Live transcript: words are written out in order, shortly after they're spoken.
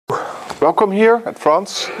Welcome here at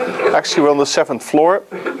Franz. Actually, we're on the 7th floor,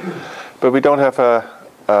 but we don't have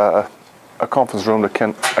a conference room that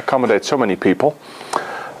can accommodate so many people.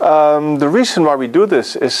 The reason why we do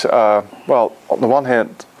this is, well, on the one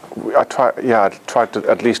hand, I try to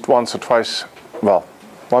at least once or twice, well,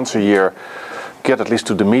 once a year, get at least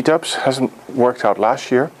to the meetups. Hasn't worked out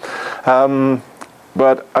last year.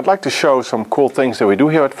 But I'd like to show some cool things that we do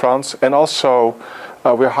here at Franz, and also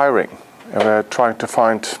we're hiring. And we're trying to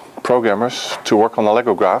find programmers to work on the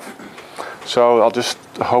Lego graph. So I'll just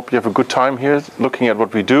hope you have a good time here looking at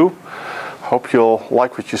what we do. Hope you'll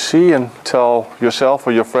like what you see and tell yourself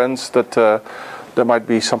or your friends that there might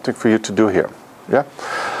be something for you to do here. Yeah.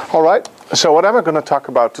 All right. So what I'm going to talk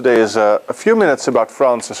about today is a few minutes about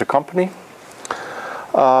Franz as a company.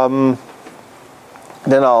 Then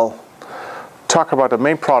I'll talk about the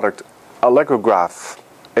main product, a Lego graph,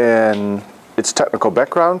 and its technical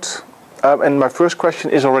background. And my first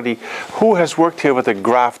question is already, who has worked here with a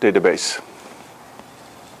graph database?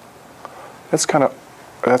 That's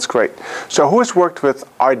great. So who has worked with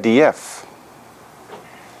RDF?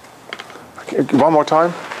 Okay, one more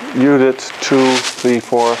time. You did 2, 3,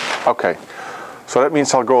 4. Okay. So that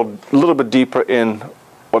means I'll go a little bit deeper in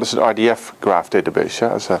what is an RDF graph database.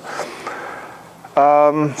 Yeah? So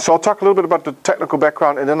I'll talk a little bit about the technical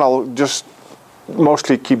background, and then I'll just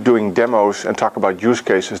mostly keep doing demos and talk about use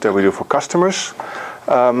cases that we do for customers.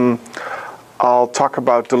 I'll talk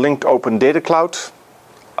about the linked open data cloud.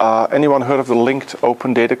 Anyone heard of the linked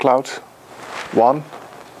open data cloud? One?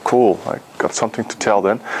 Cool, I got something to tell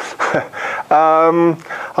then.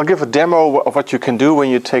 I'll give a demo of what you can do when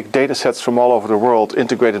you take data sets from all over the world,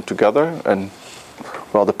 integrate them together, and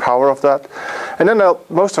well, the power of that. And then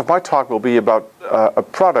most of my talk will be about a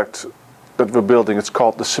product that we're building. It's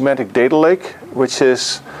called the Semantic Data Lake, which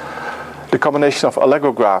is the combination of a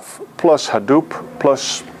Lego graph plus Hadoop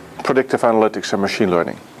plus predictive analytics and machine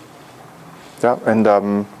learning. Yeah, and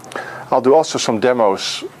I'll do also some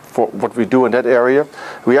demos for what we do in that area.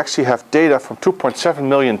 We actually have data from 2.7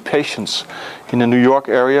 million patients in the New York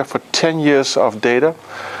area for 10 years of data.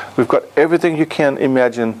 We've got everything you can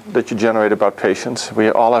imagine that you generate about patients. We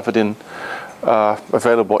all have it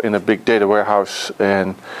available in a big data warehouse,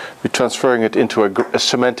 and we're transferring it into a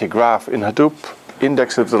semantic graph in Hadoop,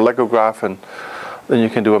 index it with the Lego graph, and then you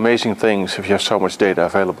can do amazing things if you have so much data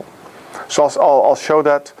available. So I'll show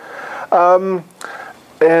that.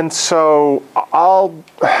 And so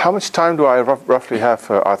how much time do I roughly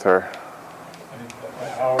have, Arthur? I think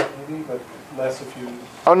an hour maybe, but less if you...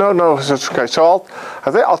 Oh, no, that's okay. So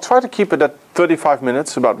I'll try to keep it at 35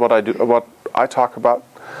 minutes about what I do, what I talk about,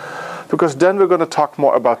 because then we're going to talk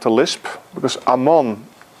more about the Lisp, because Amon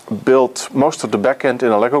built most of the backend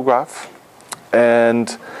in a Lego graph,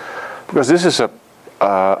 and because this is a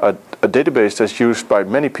database that's used by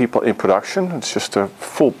many people in production. It's just a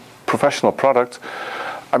full professional product.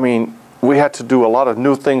 I mean, we had to do a lot of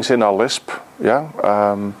new things in our Lisp, yeah,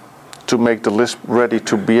 to make the Lisp ready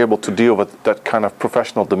to be able to deal with that kind of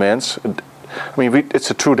professional demands. I mean,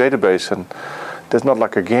 it's a true database, and there's not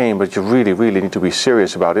like a game, but you really, really need to be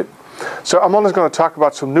serious about it. So Amon is going to talk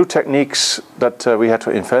about some new techniques that we had to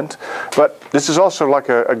invent. But this is also like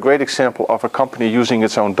a great example of a company using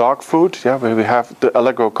its own dog food, yeah, where we have the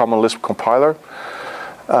Allegro Common Lisp compiler.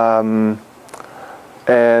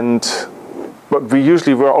 But we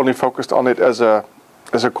usually were only focused on it as a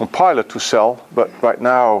compiler to sell. But right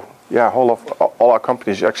now, yeah, all our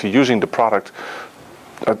companies are actually using the product,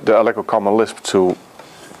 the Allegro Common Lisp, to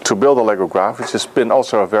build a Lego graph, which has been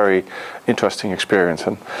also a very interesting experience.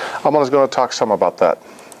 And Amon is going to talk some about that.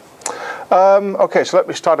 Okay, so let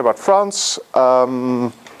me start about Franz.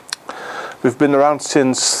 We've been around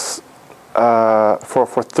since for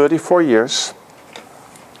 34 years.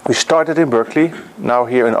 We started in Berkeley, now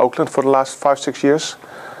here in Oakland for the last 5-6 years.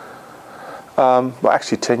 Well,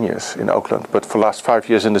 actually 10 years in Oakland, but for the last 5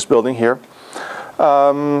 years in this building here.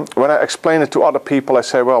 When I explain it to other people, I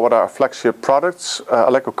say, well, what are our flagship products?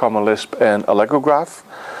 Allegro Common Lisp and Allegro Graph.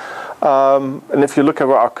 And if you look at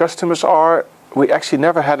where our customers are, we actually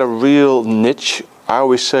never had a real niche. I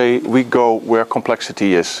always say we go where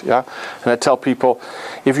complexity is. Yeah, and I tell people,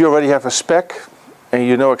 if you already have a spec and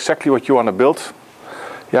you know exactly what you want to build,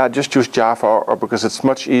 yeah, just use Java, or because it's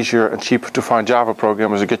much easier and cheaper to find Java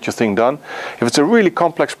programmers to get your thing done. If it's a really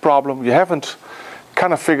complex problem, you haven't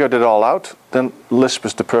kind of figured it all out, then Lisp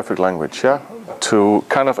is the perfect language, yeah, to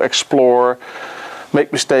kind of explore,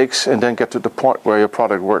 make mistakes, and then get to the point where your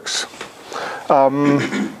product works.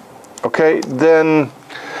 Okay, then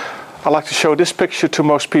I like to show this picture to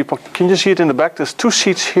most people. Can you see it in the back? There's 2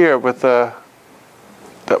 seats here with yeah,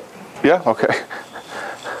 okay.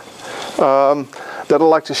 that I'd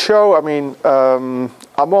like to show. I mean,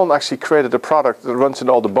 Amon actually created a product that runs in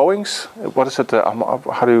all the Boeings. What is it?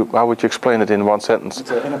 How would you explain it in one sentence?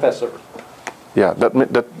 It's an NFS server. Yeah,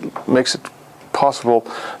 that makes it possible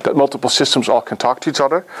that multiple systems all can talk to each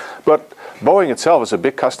other. But Boeing itself is a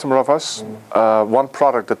big customer of us. One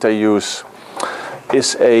product that they use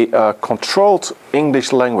is a controlled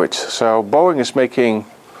English language. So Boeing is making.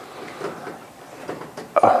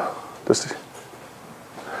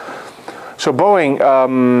 So Boeing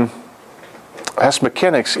has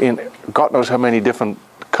mechanics in God knows how many different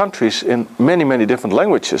countries in many different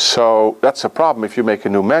languages. So that's a problem if you make a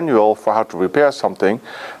new manual for how to repair something.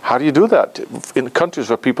 How do you do that in countries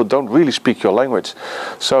where people don't really speak your language?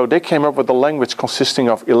 So they came up with a language consisting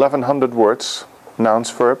of 1,100 words, nouns,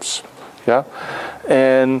 verbs, yeah,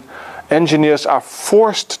 and engineers are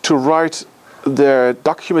forced to write their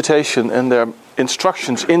documentation and their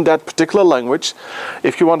instructions in that particular language.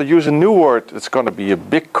 If you want to use a new word, it's going to be a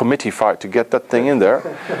big committee fight to get that thing in there.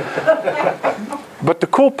 But the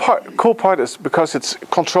cool part is because it's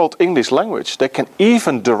controlled English language, they can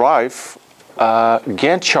even derive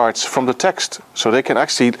Gantt charts from the text. So they can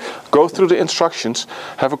actually go through the instructions,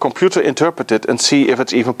 have a computer interpret it, and see if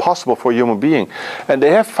it's even possible for a human being. And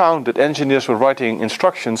they have found that engineers were writing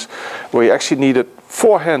instructions where you actually needed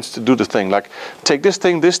 4 hands to do the thing. Like, take this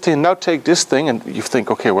thing, now take this thing, and you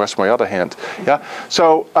think, okay, where's my other hand? Yeah.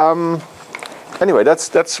 So anyway,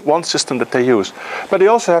 that's one system that they use. But they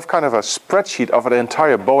also have kind of a spreadsheet of the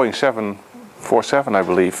entire Boeing 747, I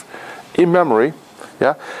believe, in memory.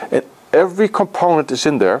 Yeah. And every component is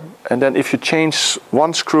in there, and then if you change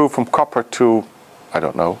one screw from copper to, I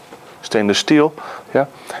don't know, stainless steel, yeah,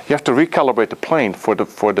 you have to recalibrate the plane for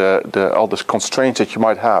all the constraints that you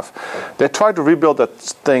might have. They tried to rebuild that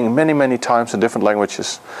thing many times in different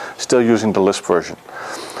languages, still using the Lisp version.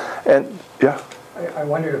 And yeah, I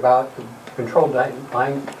wondered about the controlled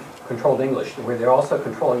English, where they're also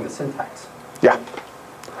controlling the syntax. Yeah,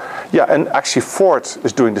 and actually Ford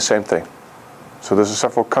is doing the same thing. So there's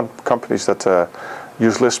several companies that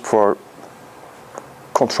use Lisp for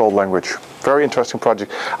controlled language. Very interesting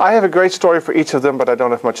project. I have a great story for each of them, but I don't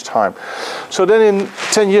have much time. So then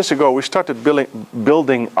 10 years ago, we started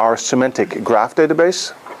building our semantic graph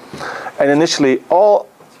database. And initially, all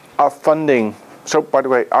our funding, so by the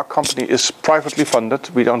way, our company is privately funded.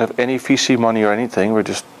 We don't have any VC money or anything. We're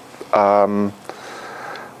just a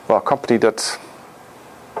company that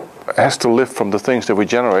has to live from the things that we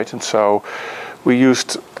generate. And so we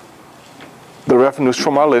used the revenues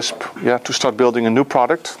from our Lisp, to start building a new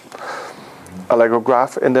product, a Lego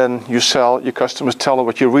graph, and then you sell, your customers tell them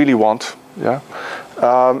what you really want,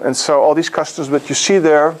 and so all these customers that you see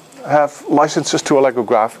there have licenses to a Lego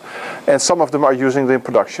graph, and some of them are using them in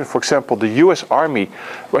production. For example, the US Army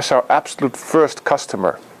was our absolute first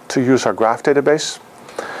customer to use our graph database,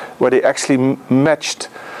 where they actually matched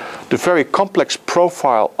the very complex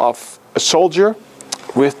profile of a soldier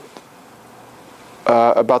with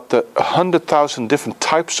about the 100,000 different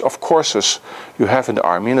types of courses you have in the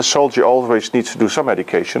army, and a soldier always needs to do some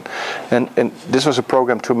education, and this was a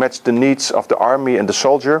program to match the needs of the army and the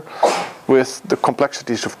soldier with the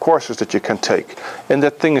complexities of courses that you can take, and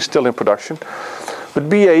that thing is still in production. But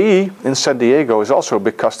BAE in San Diego is also a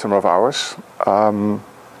big customer of ours.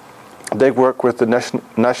 They work with the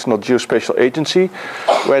National Geospatial Agency,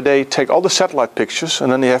 where they take all the satellite pictures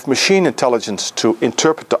and then they have machine intelligence to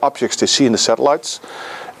interpret the objects they see in the satellites.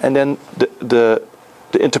 And then the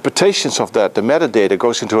interpretations of that, the metadata,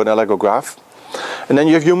 goes into an Lego graph. And then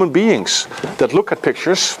you have human beings that look at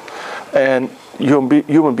pictures, and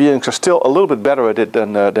human beings are still a little bit better at it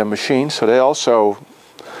than machines. So they also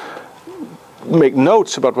make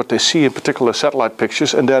notes about what they see in particular satellite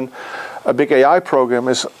pictures, and then a big AI program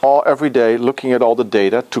is every day looking at all the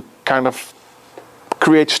data to kind of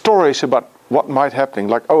create stories about what might happen.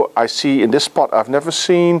 Like, oh, I see in this spot, I've never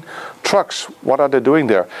seen trucks. What are they doing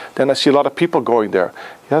there? Then I see a lot of people going there.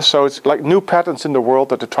 Yeah, so it's like new patterns in the world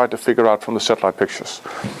that they try to figure out from the satellite pictures.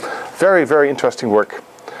 Very interesting work.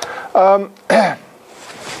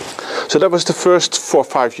 So that was the first 4 or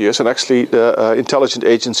 5 years, and actually the intelligence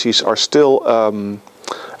agencies are still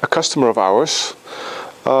a customer of ours.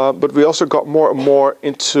 But we also got more and more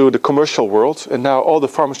into the commercial world, and now all the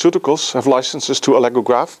pharmaceuticals have licenses to a Lego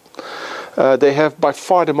graph. They have by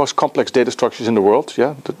far the most complex data structures in the world.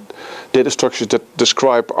 Yeah, the data structures that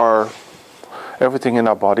describe everything in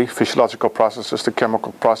our body, physiological processes, the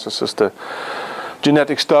chemical processes, the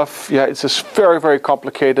genetic stuff. Yeah, it's just very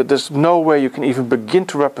complicated. There's no way you can even begin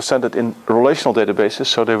to represent it in relational databases,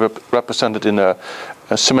 so they represent it in a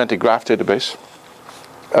semantic graph database.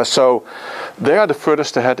 So they are the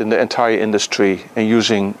furthest ahead in the entire industry in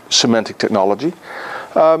using semantic technology.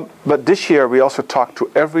 But this year we also talked to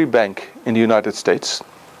every bank in the United States.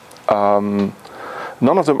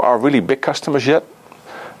 None of them are really big customers yet,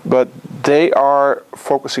 but they are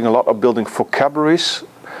focusing a lot on building vocabularies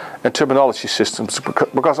and terminology systems,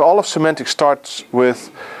 because all of semantic starts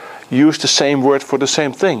with use the same word for the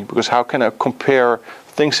same thing, because how can I compare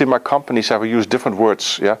things in my companies have use different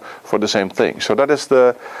words, yeah, for the same thing. So that is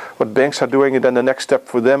what banks are doing, and then the next step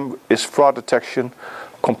for them is fraud detection,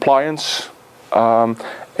 compliance, and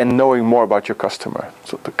knowing more about your customer.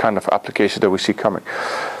 So the kind of application that we see coming.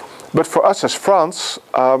 But for us as Franz,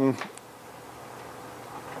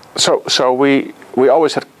 so we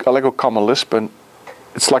always had Allegro Common Lisp, and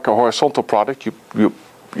it's like a horizontal product.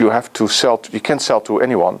 You have to sell. You can't sell to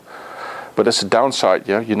anyone, but that's a downside.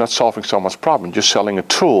 Yeah, you're not solving someone's problem. You're selling a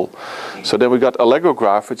tool. So then we got Allegro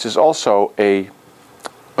Graph, which is also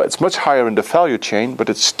it's much higher in the value chain, but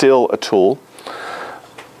it's still a tool,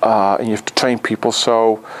 and you have to train people.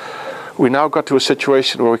 So we now got to a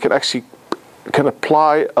situation where we can actually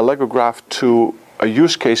apply Allegro Graph to a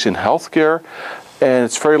use case in healthcare, and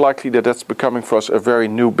it's very likely that that's becoming for us a very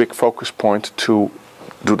new big focus point to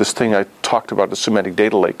do this thing I talked about, the semantic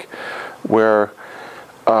data lake, where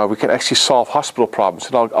we can actually solve hospital problems,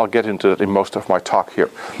 and I'll get into that in most of my talk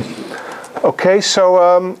here. Okay,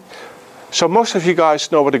 so most of you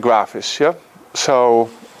guys know what a graph is, yeah?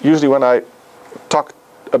 So usually when I talk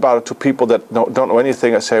about it to people that don't know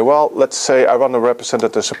anything, I say, well, let's say I want to represent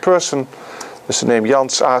it as a person. There's the name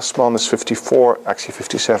Jans Aasman, is 54, actually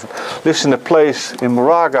 57, lives in a place in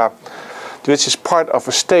Moraga, which is part of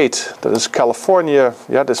a state that is California.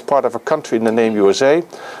 Yeah, that's part of a country in the name USA.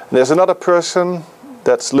 And there's another person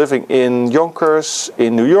that's living in Yonkers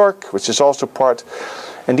in New York, which is also part.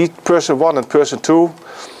 And these person 1 and person 2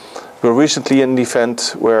 were recently in an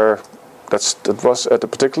event where that was at a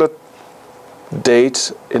particular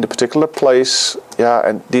date in a particular place. Yeah,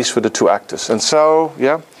 and these were the 2 actors. And so,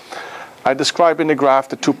 yeah, I describe in the graph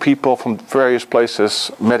the 2 people from various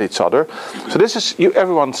places met each other. So this is,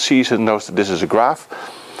 everyone sees and knows that this is a graph.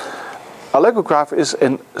 Allegro Graph is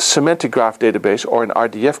a semantic graph database or an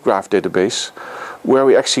RDF graph database where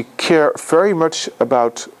we actually care very much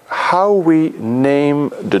about how we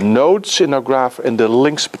name the nodes in our graph and the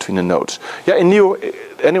links between the nodes. Yeah, in Neo,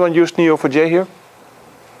 anyone use Neo4j here?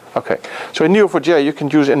 Okay, so in Neo4j you can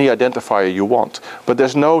use any identifier you want, but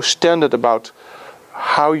there's no standard about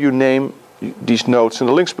how you name these nodes and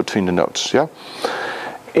the links between the nodes. Yeah.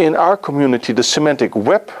 In our community, the semantic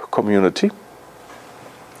web community,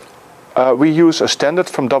 we use a standard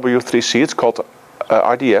from W3C. It's called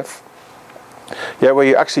RDF. Yeah, where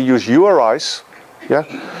you actually use URIs. Yeah,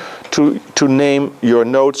 to name your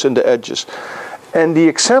nodes and the edges. And the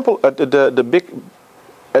example, the big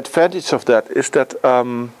advantage of that is that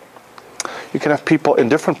you can have people in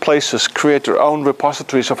different places create their own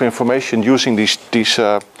repositories of information using this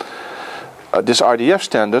RDF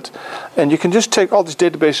standard, and you can just take all these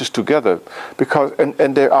databases together because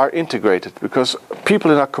and they are integrated, because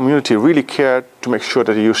people in our community really care to make sure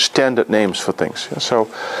that they use standard names for things. So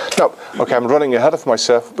now, okay, I'm running ahead of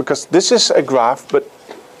myself because this is a graph, but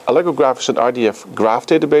Allegro Graph is an RDF graph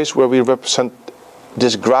database where we represent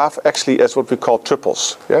this graph actually as what we call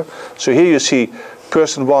triples. Yeah. So here you see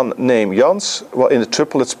person 1 name Jans. Well, in the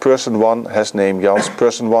triple it's person 1 has name Jans,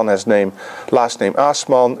 person 1 has name, last name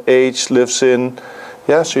Aasman, age, lives in.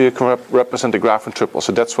 Yeah, so you can represent the graph in triples.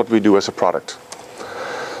 So that's what we do as a product.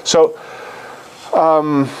 So,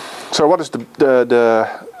 so what is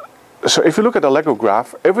so if you look at the Allegro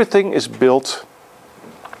Graph, everything is built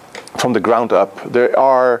from the ground up. There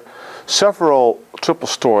are several triple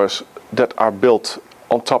stores that are built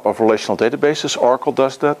on top of relational databases. Oracle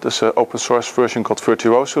does that. There's an open source version called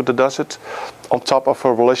Virtuoso that does it on top of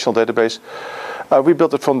a relational database. We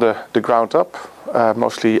built it from the ground up,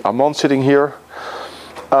 mostly Amon sitting here.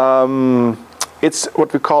 It's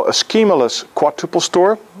what we call a schemaless quadruple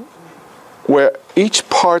store, where each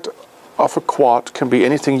part of a quad can be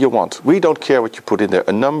anything you want. We don't care what you put in there,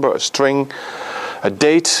 a number, a string, a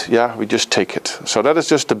date, yeah, we just take it. So that is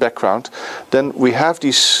just the background. Then we have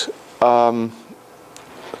these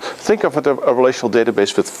think of it as a relational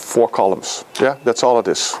database with 4 columns. Yeah, that's all it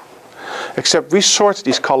is. Except we sort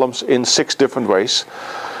these columns in 6 different ways,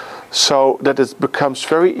 so that it becomes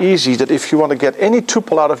very easy that if you want to get any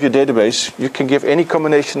tuple out of your database, you can give any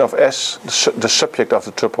combination of S, the subject of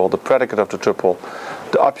the tuple, the predicate of the tuple,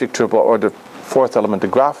 the object tuple, or the 4th element, the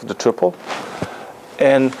graph of the tuple.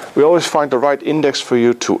 And we always find the right index for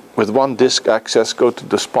you to, with 1 disk access, go to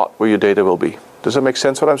the spot where your data will be. Does that make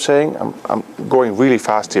sense what I'm saying? I'm going really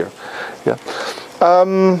fast here. Yeah.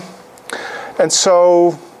 And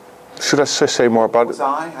so, should I say more about What was it?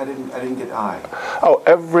 I didn't get I. Oh,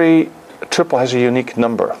 every triple has a unique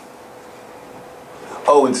number.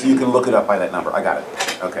 Oh, and so you can look it up by that number. I got it.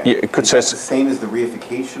 Okay. Yeah, it could Is say that the same as the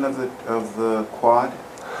reification of the quad?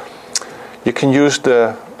 you can use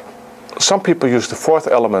some people use the fourth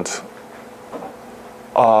element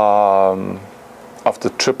of the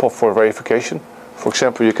triple for verification. For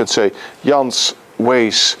example, you can say Jans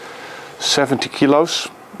weighs 70 kilos,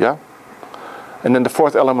 yeah? And then the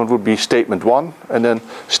fourth element would be statement 1, and then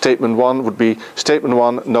statement 1 would be statement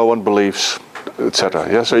 1, no one believes,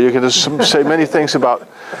 etc. Yeah, so you can just say many things about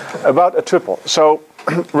a triple. So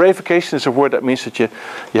reification is a word that means that you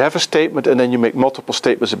have a statement and then you make multiple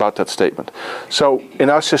statements about that statement. So in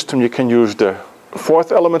our system you can use the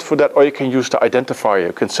fourth element for that, or you can use the identifier.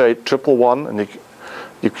 You can say triple 1, and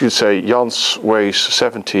you could say Jans weighs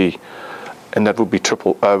 70, and that would be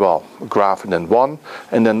triple, graph, and then 1,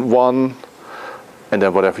 and then 1, and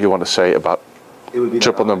then whatever you want to say about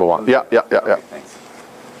triple number 1. Yeah. Okay, thanks.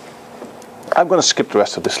 I'm going to skip the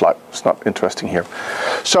rest of this slide. It's not interesting here.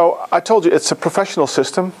 So I told you it's a professional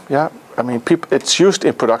system. Yeah, I mean, it's used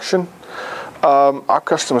in production. Our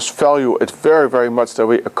customers value it very, very much that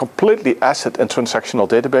we're a completely asset and transactional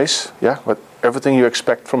database. Yeah, with everything you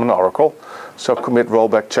expect from an Oracle. So commit,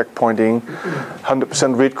 rollback, checkpointing,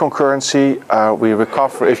 100% read concurrency. We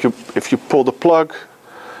recover if you pull the plug.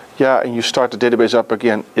 Yeah, and you start the database up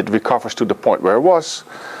again, it recovers to the point where it was.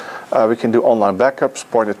 We can do online backups,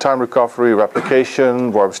 point-in-time recovery,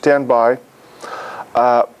 replication, warp standby.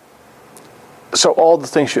 So all the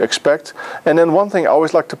things you expect. And then one thing I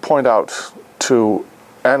always like to point out to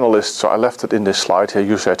analysts, so I left it in this slide here,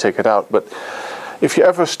 usually I take it out, but if you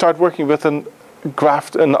ever start working with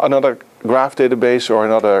another graph database or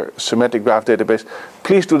another semantic graph database,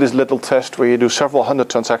 please do this little test where you do several hundred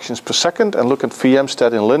transactions per second and look at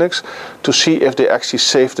VMstat in Linux to see if they actually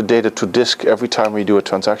save the data to disk every time we do a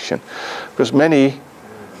transaction. Because many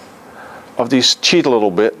of these cheat a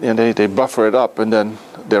little bit and they buffer it up and then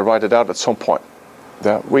they write it out at some point.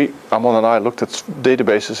 Yeah, Amon and I looked at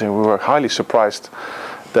databases and we were highly surprised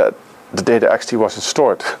that the data actually wasn't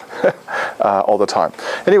stored all the time.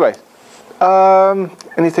 Anyway,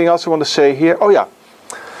 anything else I want to say here? Oh yeah,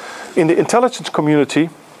 in the intelligence community,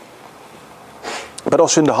 but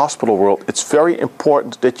also in the hospital world, it's very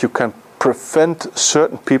important that you can prevent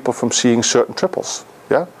certain people from seeing certain triples.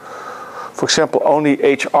 Yeah, for example, only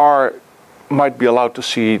HR might be allowed to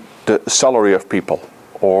see the salary of people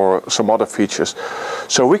or some other features.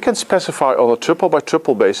 So we can specify on a triple by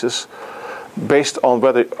triple basis, based on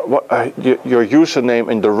whether your username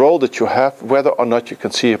and the role that you have, whether or not you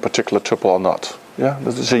can see a particular triple or not. Yeah,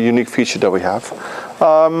 this is a unique feature that we have.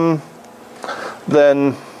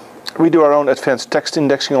 Then we do our own advanced text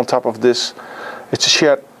indexing on top of this. It's a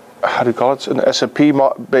shared, how do you call it? An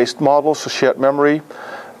SMP-based model, so shared memory.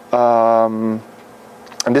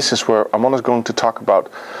 And this is where Amon is going to talk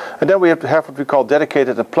about. And then we have to have what we call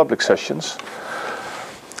dedicated and public sessions.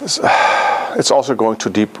 It's also going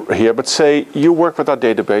too deep here, but say you work with our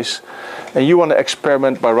database and you want to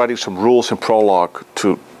experiment by writing some rules in Prolog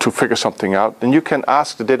to figure something out, then you can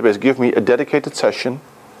ask the database, give me a dedicated session.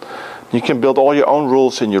 You can build all your own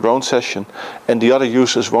rules in your own session, and the other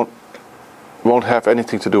users won't have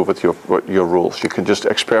anything to do with your rules. You can just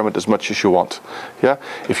experiment as much as you want. Yeah,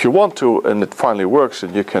 if you want to and it finally works,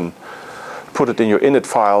 then you can put it in your init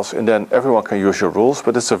files and then everyone can use your rules.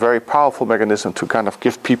 But it's a very powerful mechanism to kind of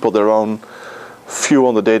give people their own view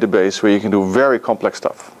on the database where you can do very complex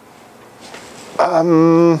stuff.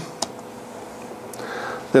 Then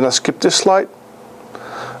I skip this slide.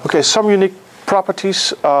 Okay, some unique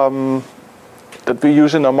properties that we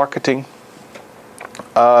use in our marketing.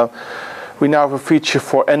 We now have a feature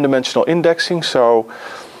for n-dimensional indexing. So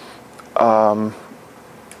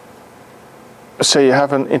say you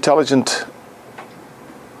have an intelligent,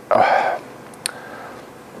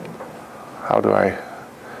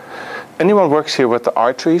 anyone works here with the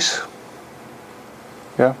R trees?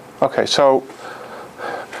 Yeah, okay, so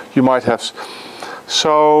you might have,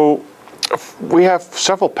 so we have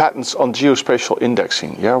several patents on geospatial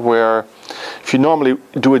indexing, yeah, where if you normally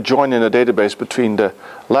do a join in a database between the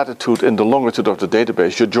latitude and the longitude of the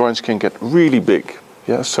database, your joins can get really big.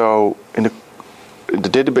 Yeah, so in the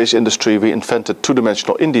database industry, we invented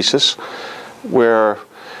two-dimensional indices, where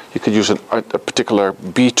you could use a particular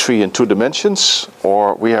B tree in 2 dimensions,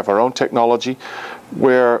 or we have our own technology,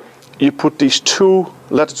 where you put these two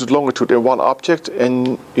latitude, longitude in one object,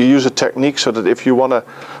 and you use a technique so that if you want to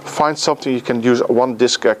find something, you can use one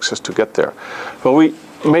disk access to get there. Well, we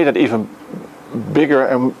made it even bigger,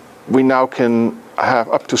 and we now can have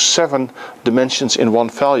up to 7 dimensions in one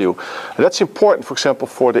value. And that's important, for example,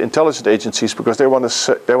 for the intelligence agencies, because they want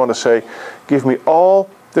to say, give me all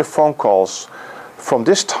the phone calls from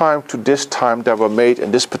this time to this time that were made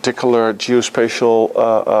in this particular geospatial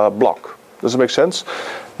block. Does it make sense?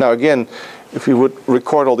 Now again, if you would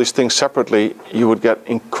record all these things separately, you would get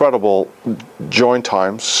incredible join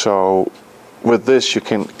times. So with this, you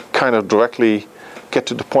can kind of directly get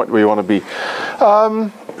to the point where you want to be.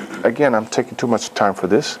 Again, I'm taking too much time for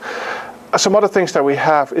this. Some other things that we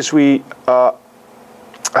have is we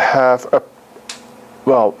have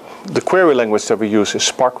the query language that we use is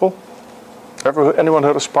Sparkle. Anyone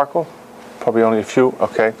heard of Sparkle? Probably only a few.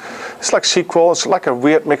 Okay, it's like SQL. It's like a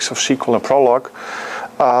weird mix of SQL and Prolog.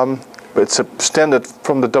 It's a standard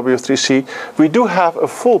from the W3C. We do have a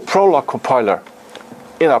full Prolog compiler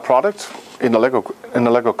in our product in the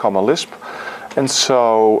Lego Common Lisp, and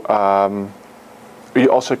so you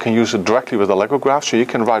also can use it directly with the Lego graph. So you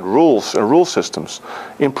can write rules and rule systems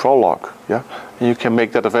in Prolog. Yeah, and you can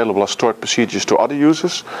make that available as stored procedures to other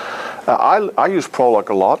users. I use Prolog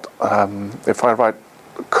a lot. If I write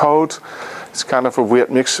code, it's kind of a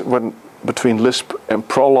weird mix between Lisp and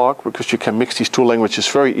Prolog, because you can mix these two languages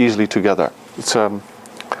very easily together. It's a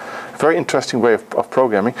very interesting way of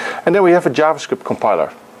programming. And then we have a JavaScript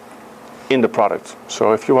compiler in the product.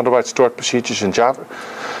 So if you want to write stored procedures in Java,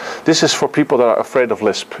 this is for people that are afraid of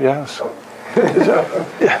Lisp. Yeah.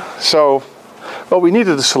 So well, we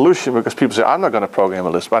needed a solution because people say, I'm not going to program a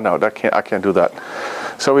Lisp. I know I can't do that.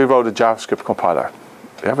 So we wrote a JavaScript compiler.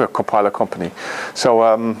 We have a compiler company.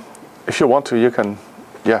 So if you want to, you can.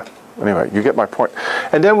 Yeah. Anyway, you get my point.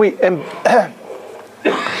 And then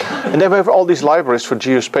and then we have all these libraries for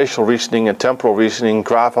geospatial reasoning and temporal reasoning,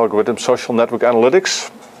 graph algorithms, social network analytics.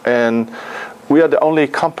 And we are the only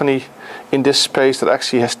company in this space that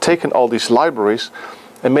actually has taken all these libraries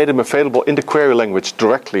and made them available in the query language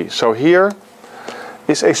directly. So here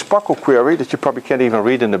is a Sparkle query that you probably can't even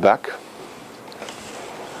read in the back.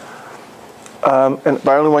 And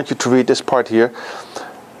I only want you to read this part here.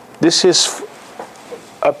 This is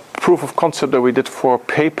a proof of concept that we did for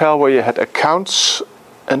PayPal, where you had accounts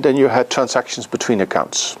and then you had transactions between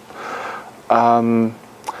accounts. And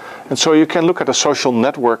so you can look at a social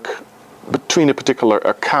network between a particular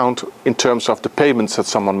account in terms of the payments that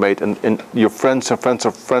someone made in your friends and friends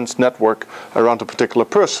of friends network around a particular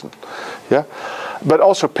person. Yeah, but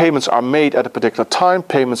also payments are made at a particular time,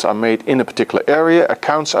 payments are made in a particular area,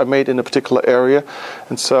 accounts are made in a particular area.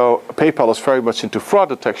 And so PayPal is very much into fraud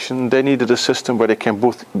detection. They needed a system where they can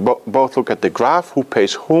both look at the graph, who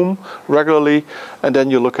pays whom regularly, and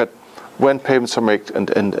then you look at when payments are made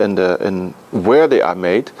and where they are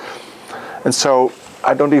made. And so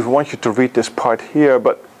I don't even want you to read this part here,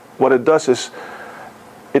 but what it does is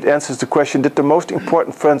it answers the question, did the most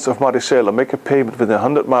important friends of Maricela make a payment within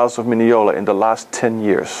 100 miles of Mineola in the last 10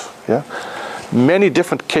 years? Yeah, many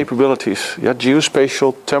different capabilities, yeah,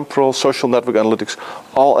 geospatial, temporal, social network analytics,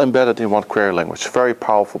 all embedded in one query language. Very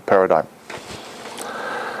powerful paradigm.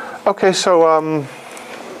 Okay, so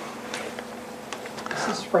is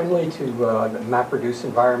this friendly to MapReduce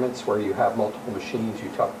environments where you have multiple machines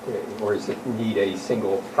or does it need a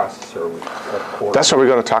single processor with a core? That's what we're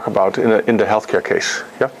going to talk about in the healthcare case.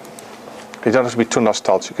 Yeah, you don't have to be too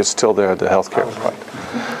nostalgic. It's still there, the healthcare part.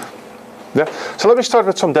 Yeah. So let me start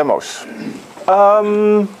with some demos.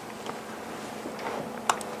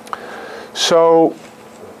 So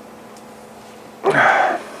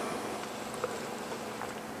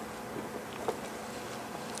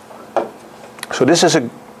this is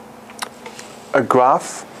a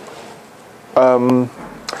graph.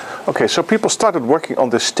 Okay, so people started working on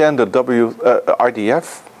the standard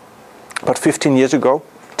RDF about 15 years ago.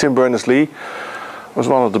 Tim Berners-Lee was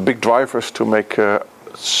one of the big drivers to make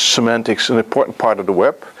semantics an important part of the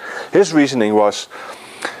web. His reasoning was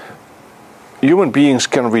human beings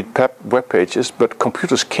can read web pages, but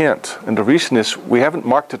computers can't. And the reason is we haven't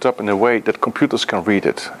marked it up in a way that computers can read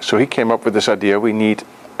it. So he came up with this idea, we need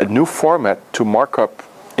a new format to mark up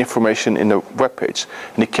information in a web page.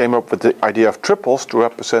 And he came up with the idea of triples to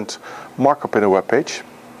represent markup in a web page.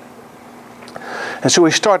 And so we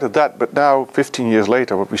started that, but now 15 years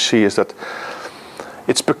later what we see is that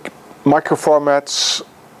microformats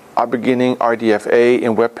are beginning RDFA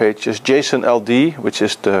in web pages. JSON LD, which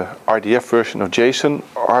is the RDF version of JSON,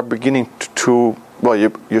 are beginning to well,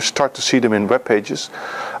 you start to see them in web pages.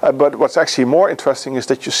 But what's actually more interesting is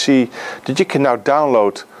that you see that you can now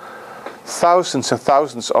download thousands and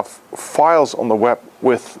thousands of files on the web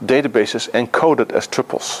with databases encoded as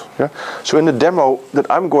triples. Yeah? So in the demo that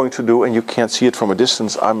I'm going to do, and you can't see it from a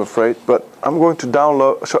distance, I'm afraid, but I'm going to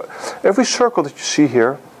download. So every circle that you see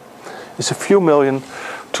here is a few million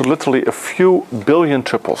to literally a few billion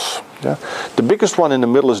triples. Yeah? The biggest one in the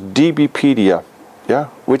middle is DBpedia, yeah?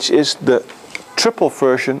 Which is the triple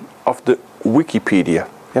version of the Wikipedia.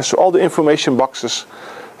 Yeah? So all the information boxes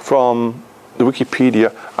from the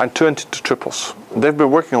Wikipedia are turned into triples. They've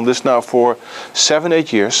been working on this now for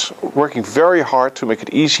 7-8 years, working very hard to make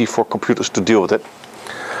it easy for computers to deal with it.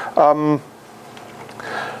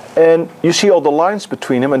 And you see all the lines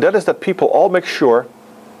between them, and that is that people all make sure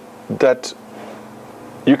that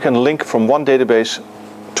you can link from one database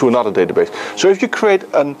to another database. So if you create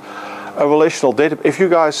a relational database, if you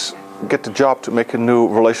guys get the job to make a new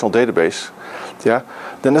relational database, yeah,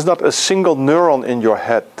 then there's not a single neuron in your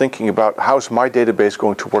head thinking about how's my database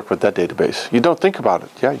going to work with that database. You don't think about it.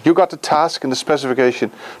 Yeah, you got the task and the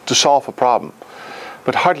specification to solve a problem,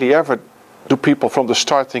 but hardly ever do people from the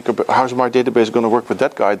start think about how's my database going to work with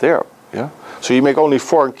that guy there. Yeah, so you make only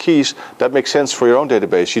foreign keys that make sense for your own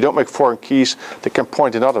database. You don't make foreign keys that can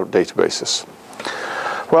point in other databases.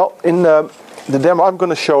 Well, in the demo I'm going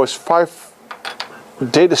to show is 5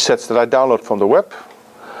 data sets that I download from the web.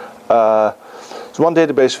 There's one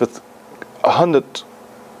database with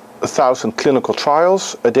 100,000 clinical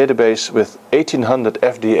trials, a database with 1,800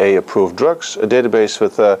 FDA approved drugs, a database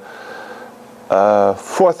with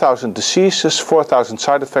 4,000 diseases, 4,000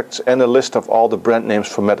 side effects, and a list of all the brand names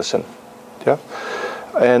for medicine. Yeah,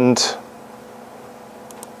 and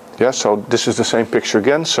yeah, so this is the same picture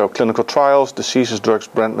again. So clinical trials, diseases, drugs,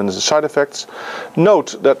 brand names, and side effects.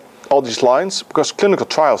 Note that all these lines, because clinical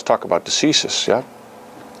trials talk about diseases. Yeah,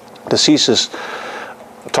 diseases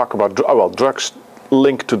talk about drugs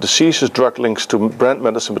link to diseases, drug links to brand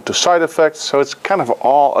medicine, but to side effects. So it's kind of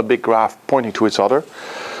all a big graph pointing to each other.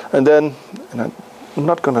 And then, and I'm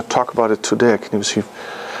not going to talk about it today. I can even see.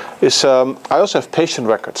 I also have patient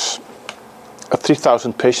records,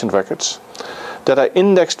 3,000 patient records that I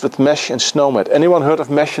indexed with Mesh and SNOMED. Anyone heard of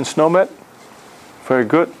Mesh and SNOMED? Very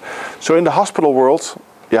good. So in the hospital world,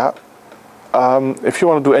 yeah, if you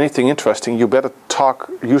want to do anything interesting, you better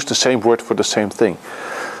use the same word for the same thing.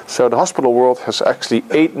 So the hospital world has actually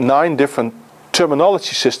 8-9 different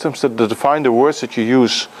terminology systems that define the words that you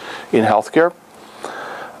use in healthcare.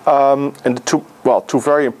 And the two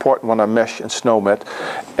very important ones are Mesh and SNOMED.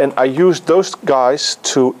 And I used those guys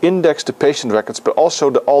to index the patient records, but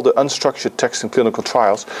also all the unstructured text in clinical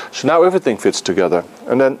trials. So now everything fits together.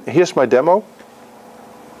 And then here's my demo.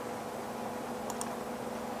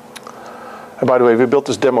 And by the way, we built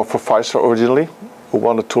this demo for Pfizer originally, who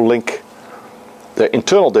wanted to link their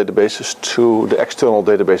internal databases to the external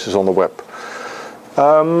databases on the web.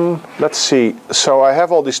 Let's see. So I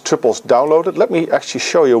have all these triples downloaded. Let me actually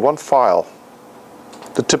show you one file,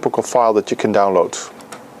 the typical file that you can download.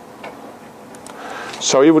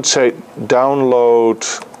 So you would say download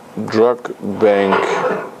drug bank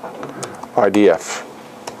RDF.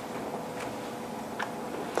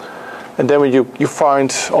 And then when you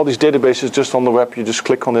find all these databases just on the web, you just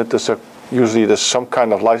click on it. Usually there's some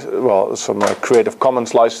kind of some Creative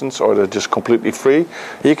Commons license, or they're just completely free.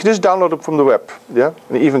 You can just download them from the web, yeah,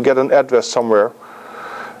 and even get an address somewhere.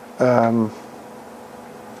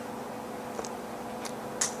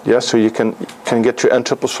 Yeah, so you can get your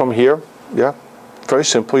N-triples from here. Yeah, very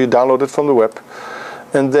simple. You download it from the web,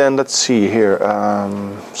 and then let's see here.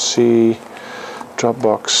 See,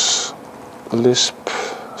 Dropbox, Lisp,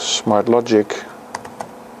 Smart Logic.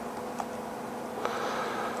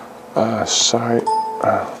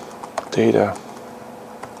 Data.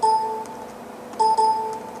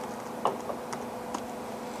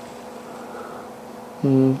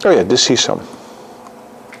 Oh yeah, this is some.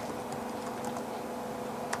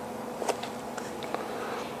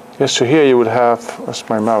 Yes, so here you would have, where's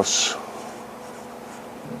my mouse?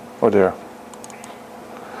 Oh, there.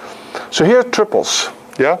 So here are triples,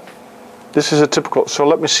 yeah? This is a typical, so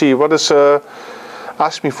let me see, what is,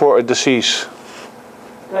 ask me for a disease.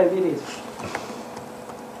 Diabetes.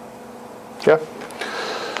 Yeah.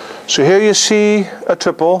 So here you see a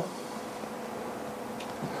triple.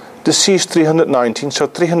 Disease 319. So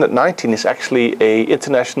 319 is actually a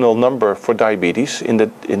international number for diabetes in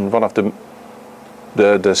one of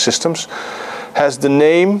the systems. Has the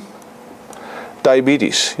name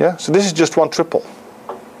diabetes. Yeah. So this is just one triple.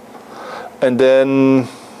 And then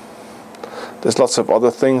there's lots of other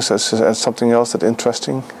things. There's something else that's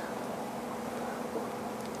interesting.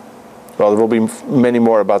 Well, there will be many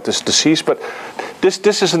more about this disease, but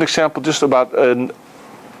this is an example just about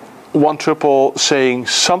one triple saying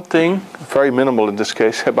something, very minimal in this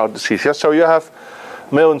case, about disease. Yeah, so you have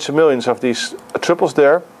millions and millions of these triples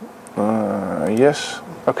there. Yes.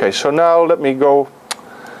 Okay, so now let me go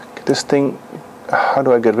get this thing. How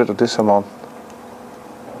do I get rid of this amount?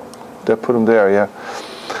 They put them there, yeah.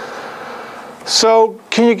 So,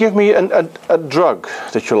 can you give me a drug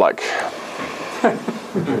that you like?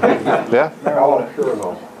 Yeah?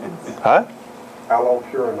 Allopurinol. Huh?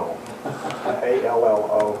 Allopurinol.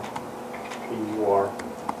 A-L-L-O-P-U-R.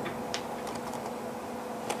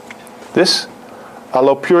 This?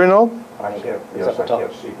 Allopurinol? I can't, Is yes, that the I top?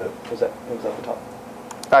 can't see that. Is that the top?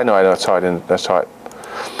 I know, that's right. That's right.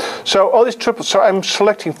 So all these triples. So I'm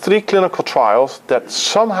selecting 3 clinical trials that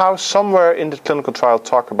somehow, somewhere in the clinical trial,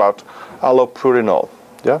 talk about allopurinol.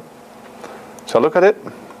 Yeah. So look at it.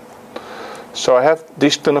 So I have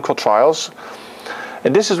these clinical trials,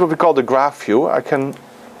 and this is what we call the graph view. I can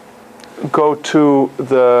go to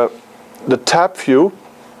the tab view.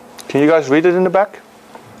 Can you guys read it in the back?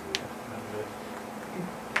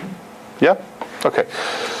 Yeah. Okay.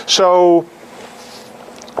 So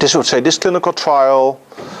this would say this clinical trial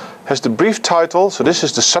has the brief title. So this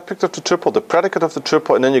is the subject of the triple, the predicate of the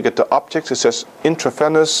triple, and then you get the object. It says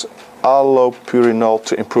intravenous allopurinol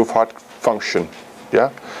to improve heart function.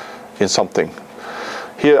 Yeah, in something.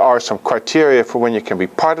 Here are some criteria for when you can be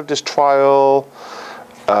part of this trial.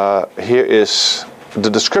 Here is the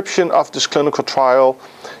description of this clinical trial.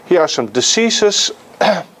 Here are some diseases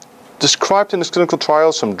described in this clinical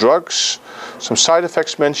trial, some drugs, some side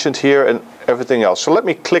effects mentioned here, and everything else. So let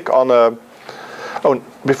me click on a... Oh,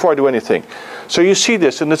 before I do anything. So you see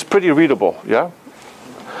this, and it's pretty readable, yeah?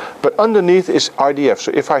 But underneath is RDF.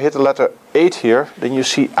 So if I hit the letter 8 here, then you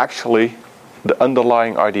see actually the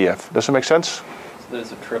underlying RDF. Does it make sense?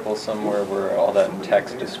 There's a triple somewhere where all that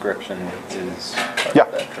text description is part Yeah.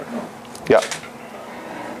 of that triple. Yeah.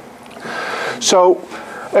 So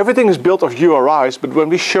everything is built of URIs, but when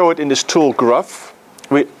we show it in this tool graph,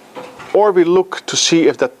 we look to see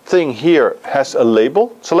if that thing here has a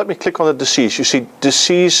label. So let me click on the disease. You see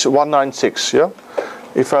disease 196, yeah?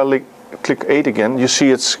 If I click 8 again, you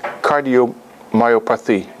see it's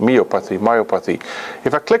cardiomyopathy, myopathy.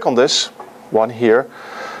 If I click on this one here,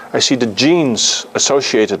 I see the genes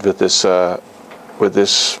associated with this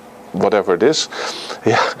whatever it is.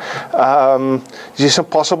 Yeah. You see some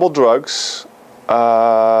possible drugs.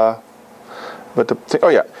 But oh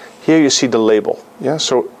yeah, here you see the label. Yeah.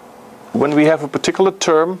 So when we have a particular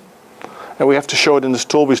term and we have to show it in this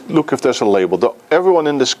tool, we look if there's a label. Everyone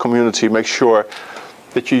in this community makes sure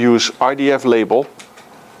that you use RDF label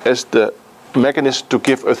as the mechanism to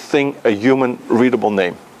give a thing a human readable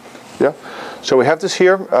name. Yeah. So we have this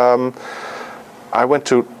here. I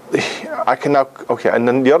can now, okay, and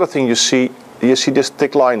then the other thing you see this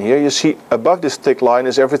thick line here. You see above this thick line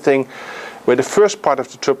is everything where the first part of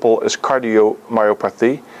the triple is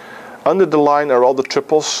cardiomyopathy. Under the line are all the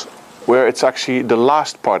triples where it's actually the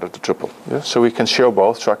last part of the triple. Yeah? So we can show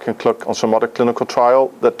both. So I can click on some other clinical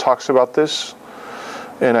trial that talks about this.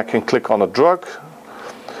 And I can click on a drug.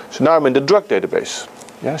 So now I'm in the drug database.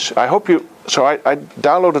 Yes, I hope you... So I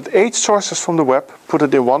downloaded 8 sources from the web, put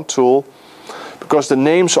it in one tool, because the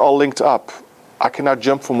names are all linked up. I can now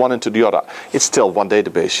jump from one into the other. It's still one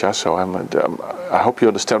database, yeah. So I hope you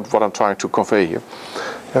understand what I'm trying to convey here.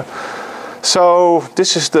 Yeah. So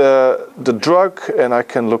this is the drug, and I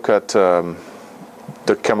can look at the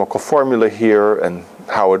chemical formula here and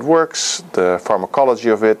how it works, the pharmacology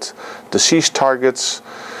of it, disease targets.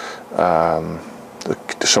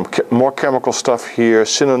 Some more chemical stuff here,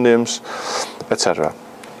 synonyms, etc.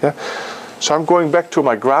 Yeah. So I'm going back to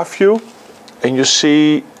my graph view, and you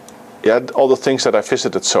see, yeah, all the things that I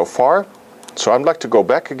visited so far. So I'd like to go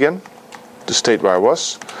back again, the state where I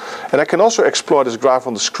was, and I can also explore this graph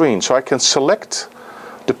on the screen. So I can select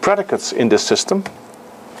the predicates in this system.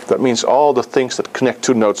 That means all the things that connect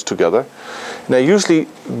 2 nodes together. And I usually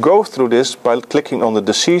go through this by clicking on the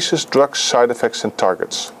diseases, drugs, side effects, and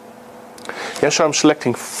targets. Yeah, so I'm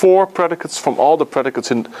selecting 4 predicates from all the predicates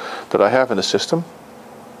that I have in the system.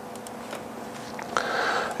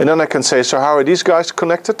 And then I can say, so how are these guys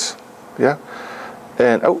connected? Yeah.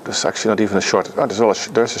 And, oh, there's actually not even a short, oh,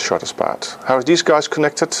 there's a shortest path. How are these guys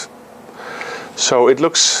connected? So it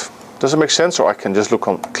looks, does it make sense? Or I can just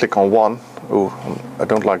click on one. Oh, I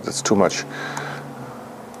don't like this too much.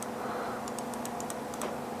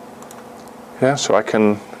 Yeah, so I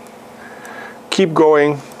can keep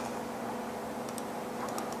going.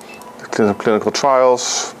 Clinical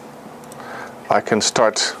trials. I can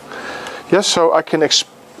start. Yes, so I can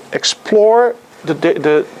explore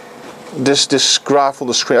this graph on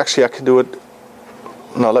the screen. Actually, I can do it.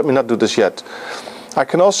 No, let me not do this yet. I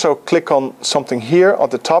can also click on something here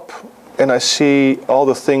at the top, and I see all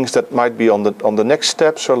the things that might be on the next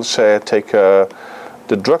step. So let's say I take the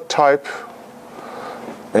drug type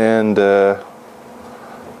and the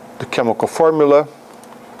chemical formula.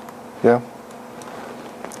 Yeah.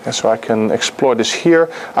 Yeah, so I can explore this here.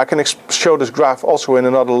 I can show this graph also in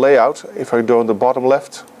another layout. If I go on the bottom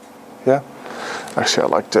left, yeah. Actually, I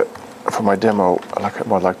like to, for my demo, I like it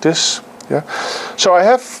more like this. Yeah. So I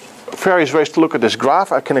have various ways to look at this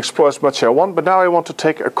graph. I can explore as much as I want, but now I want to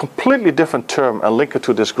take a completely different term and link it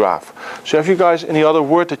to this graph. So have you guys any other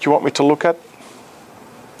word that you want me to look at?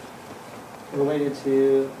 Related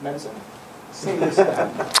to medicine?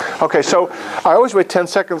 Okay, so I always wait 10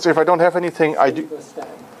 seconds. If I don't have anything, I do.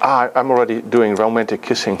 I'm already doing romantic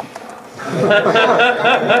kissing.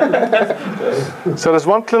 So there's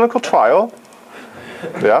one clinical trial.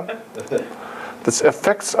 Yeah. That's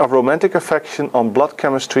effects of romantic affection on blood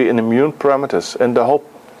chemistry and immune parameters. And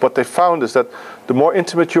what they found is that the more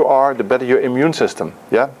intimate you are, the better your immune system.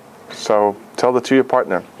 Yeah. So tell that to your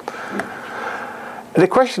partner. And the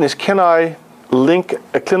question is, can I link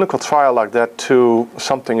a clinical trial like that to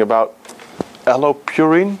something about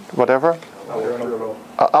allopurine, whatever?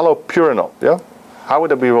 Allopurinol, yeah? How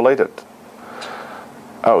would it be related?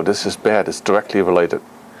 Oh, this is bad. It's directly related.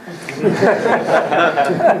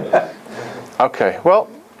 Okay, well,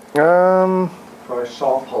 Try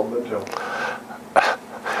saw palmetto.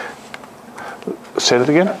 say that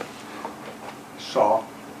again? Saw,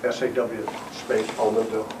 S-A-W space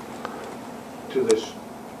palmetto. To this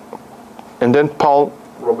And then Paul,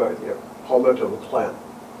 yeah, palmetto, the plant.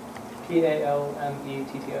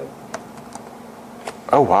 Palmetto.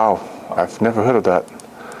 oh wow, I've never heard of that.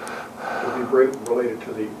 Would be related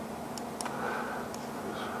to the.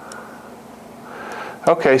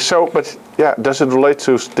 Okay, so, but yeah, does it relate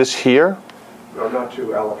to this here? No, not to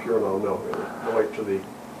allopurinol. No, it would relate to the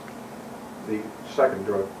second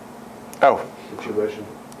drug Oh, that you mentioned,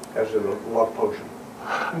 as in a love potion.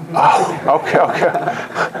 oh, okay.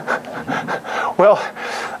 Well,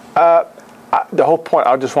 the whole point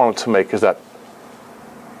I just wanted to make is that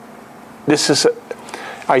this is.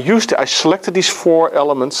 I selected these 4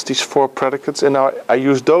 elements, these 4 predicates, and now I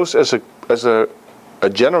use those as a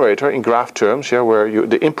generator in graph terms, yeah, where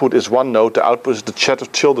the input is one node, the output is the set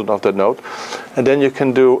of children of that node, and then you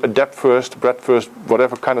can do a depth first, breadth first,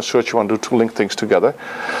 whatever kind of search you want to do to link things together.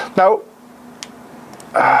 Now,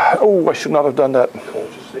 oh, I should not have done that.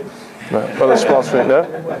 No, well, that's sponsoring, no?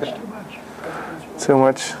 Too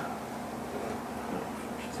much.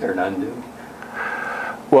 Is there an undo?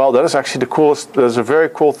 Well, that is actually the coolest. That's a very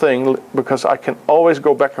cool thing because I can always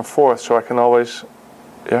go back and forth, so I can always,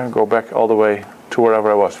 yeah, go back all the way to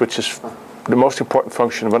wherever I was, which is the most important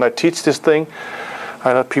function. When I teach this thing,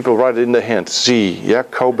 I let people write it in the hand. Z, yeah,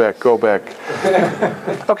 go back, go back.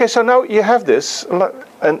 Okay, so now you have this,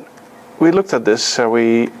 and we looked at this.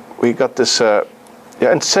 We got this, yeah,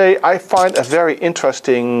 and say I find a very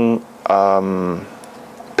interesting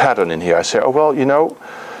pattern in here. I say, oh well, you know,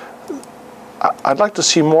 I'd like to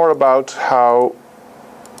see more about how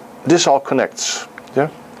this all connects. Yeah.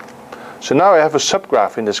 So now I have a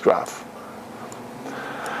subgraph in this graph.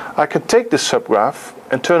 I can take this subgraph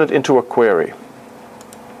and turn it into a query.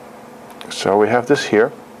 So we have this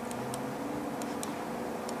here.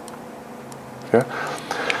 Yeah.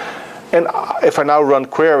 And if I now run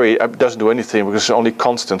query, it doesn't do anything because it's only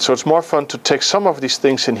constant. So it's more fun to take some of these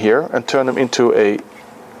things in here and turn them into a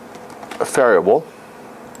variable.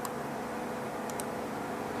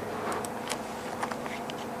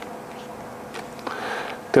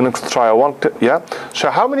 Clinical trial 1, yeah. So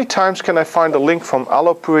how many times can I find a link from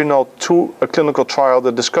allopurinol to a clinical trial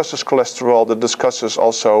that discusses cholesterol, that discusses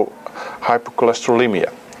also hypercholesterolemia?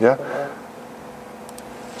 Yeah.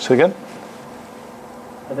 Say again?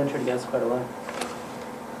 I venture to guess quite a lot.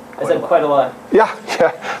 I said quite a lot. Yeah,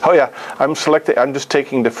 yeah. Oh yeah. I'm just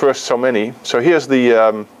taking the first so many. So here's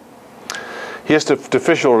the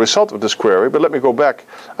visual result of this query. But let me go back.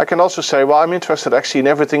 I can also say, well, I'm interested actually in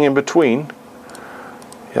everything in between.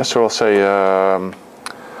 Yeah, so I'll say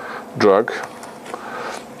drug,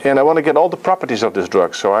 and I want to get all the properties of this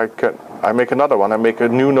drug. So I make another one. I make a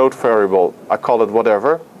new node variable. I call it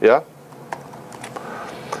whatever. Yeah.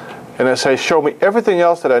 And I say, show me everything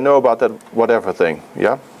else that I know about that whatever thing.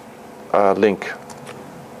 Yeah. Link.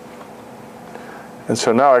 And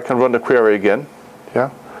so now I can run the query again. Yeah.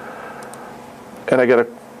 And I get a.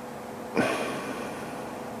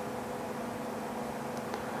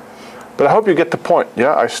 But I hope you get the point.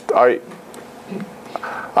 Yeah,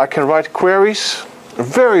 I can write queries,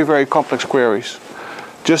 very, very complex queries,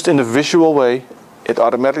 just in a visual way. It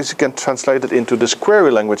automatically can translate it into this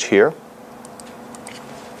query language here.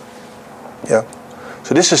 Yeah.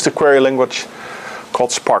 So this is the query language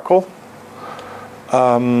called Sparkle.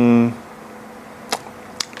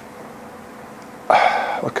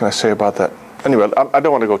 What can I say about that? Anyway, I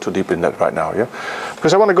don't want to go too deep in that right now. Yeah,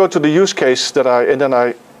 because I want to go to the use case that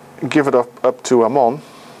give it up to Amon.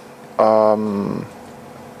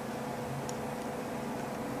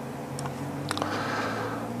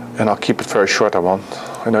 And I'll keep it very short, Amon.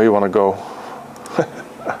 I know you want to go.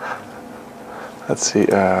 Let's see.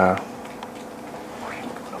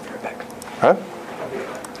 Huh?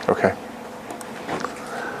 Okay.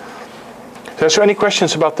 Is there any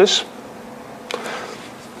questions about this?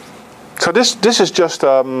 So this is just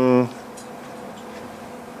was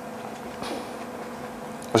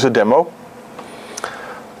a demo,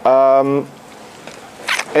 and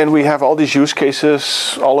we have all these use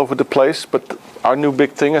cases all over the place. But our new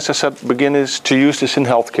big thing, as I said, is to use this in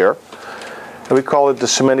healthcare, and we call it the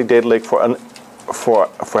Semantic Data Lake for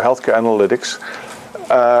healthcare analytics.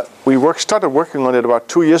 We started working on it about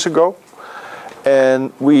 2 years ago,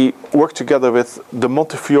 and we worked together with the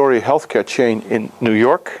Montefiore healthcare chain in New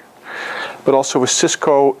York, but also with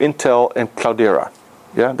Cisco, Intel, and Cloudera.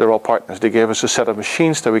 Yeah, they're all partners. They gave us a set of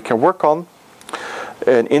machines that we can work on,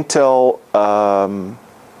 and Intel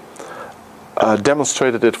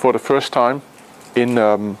demonstrated it for the first time in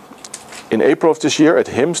April of this year at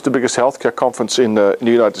HIMSS, the biggest healthcare conference in the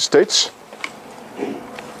United States.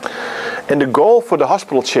 And the goal for the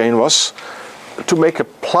hospital chain was to make a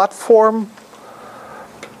platform,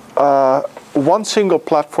 one single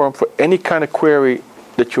platform for any kind of query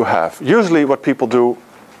that you have. Usually what people do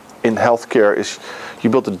in healthcare is you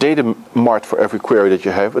build a data mart for every query that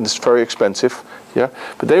you have, and it's very expensive. Yeah,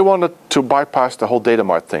 but they wanted to bypass the whole data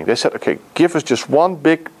mart thing. They said, okay, give us just one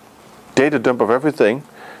big data dump of everything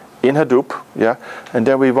in Hadoop, yeah, and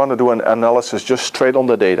then we want to do an analysis just straight on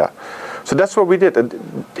the data. So that's what we did.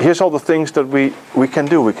 And here's all the things that we can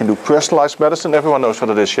do. We can do personalized medicine. Everyone knows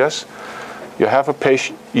what it is, yes? You have a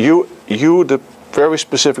patient, you the very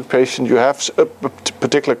specific patient, you have a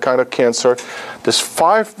particular kind of cancer. There's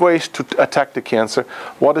 5 ways to attack the cancer.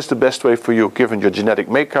 What is the best way for you, given your genetic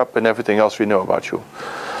makeup and everything else we know about you?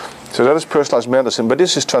 So that is personalized medicine. But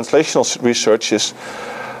this is translational research. Is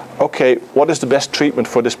okay, what is the best treatment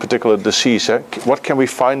for this particular disease? What can we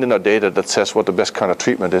find in our data that says what the best kind of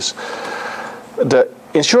treatment is? The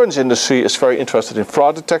insurance industry is very interested in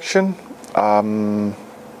fraud detection. And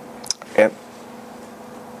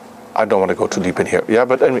I don't want to go too deep in here. Yeah,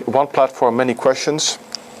 but anyway, one platform, many questions.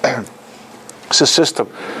 It's a system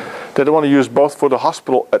that they want to use both for the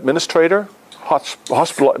hospital administrator.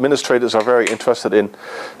 Hospital administrators are very interested in,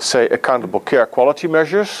 say, accountable care quality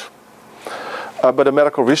measures. But a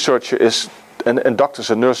medical researcher is, and doctors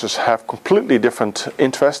and nurses have completely different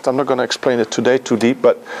interests. I'm not going to explain it today too deep,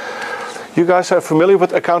 but you guys are familiar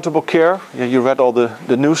with accountable care. Yeah, you read all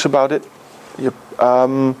the news about it.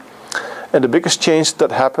 And the biggest change that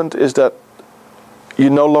happened is that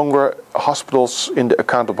hospitals in the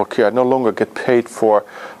accountable care no longer get paid for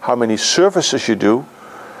how many services you do,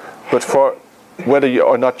 but for whether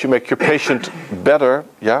or not you make your patient better,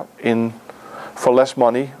 yeah, for less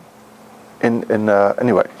money.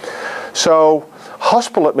 Anyway, so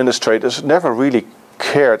hospital administrators never really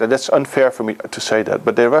cared, and that's unfair for me to say that,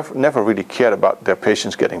 but they never really cared about their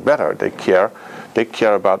patients getting better. They care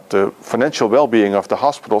about the financial well-being of the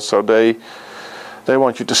hospital, so they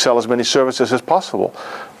want you to sell as many services as possible.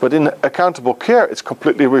 But in accountable care, it's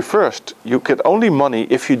completely reversed. You get only money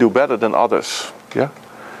if you do better than others. Yeah.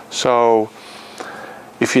 So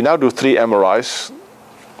if you now do 3 MRIs,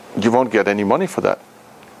 you won't get any money for that,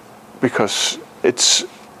 because it's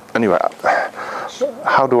anyway.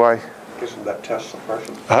 How do I? Isn't that test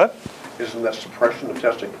suppression? Huh? Isn't that suppression of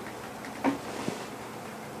testing?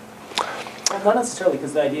 Not necessarily,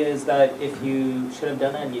 because the idea is that if you should have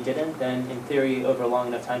done that and you didn't, then in theory, over a long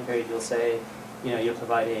enough time period, you'll say, you're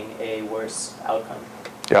providing a worse outcome.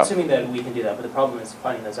 Yeah. Assuming that we can do that, but the problem is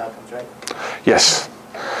finding those outcomes, right? Yes.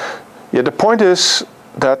 Yeah, the point is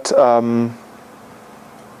that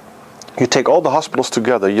you take all the hospitals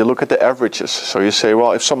together, you look at the averages. So you say,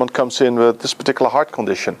 well, if someone comes in with this particular heart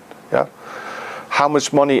condition, yeah, how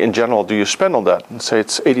much money in general do you spend on that? And say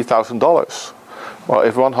it's $80,000. Well,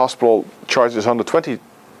 if one hospital charges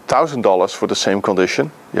 $120,000 for the same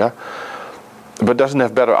condition, yeah, but doesn't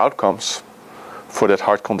have better outcomes for that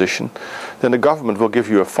heart condition, then the government will give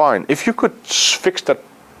you a fine. If you could fix that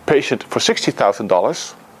patient for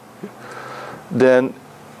 $60,000, then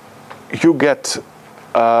you get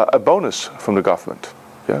a bonus from the government.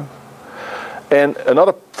 Yeah. And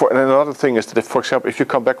another thing is that, if, for example, if you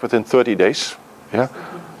come back within 30 days, yeah,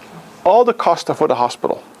 all the costs are for the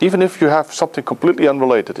hospital. Even if you have something completely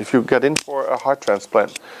unrelated, if you get in for a heart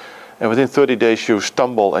transplant and within 30 days you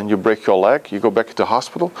stumble and you break your leg, you go back to the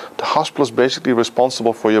hospital is basically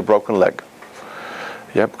responsible for your broken leg.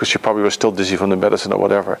 Yeah, because you probably were still dizzy from the medicine or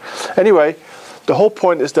whatever. Anyway, the whole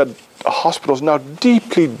point is that hospitals now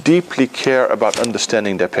deeply, deeply care about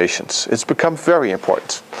understanding their patients. It's become very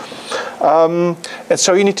important. And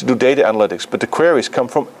so you need to do data analytics, but the queries come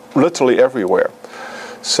from literally everywhere.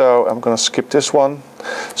 So I'm going to skip this one.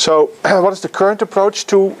 So what is the current approach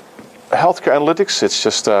to healthcare analytics? It's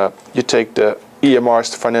just you take the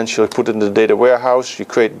EMRs, the financial, put it in the data warehouse, you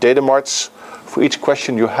create data marts for each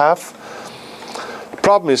question you have. The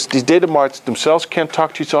problem is these data marts themselves can't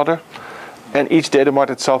talk to each other, and each data mart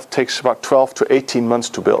itself takes about 12 to 18 months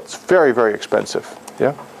to build. It's very, very expensive.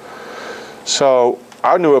 Yeah. So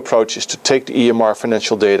our new approach is to take the EMR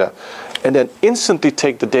financial data and then instantly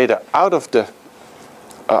take the data out of the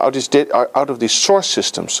out of these source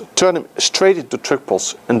systems, turn them straight into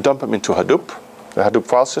triples and dump them into Hadoop, the Hadoop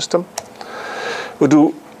file system. We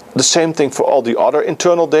do the same thing for all the other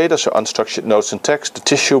internal data, so unstructured notes and text, the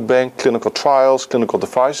tissue bank, clinical trials, clinical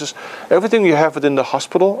devices, everything you have within the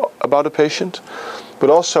hospital about a patient, but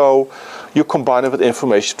also you combine it with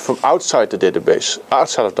information from outside the database,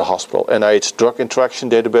 outside of the hospital, NIH drug interaction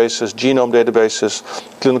databases, genome databases,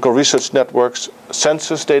 clinical research networks,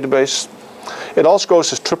 census database. It also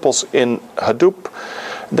goes as triples in Hadoop.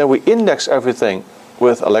 Then we index everything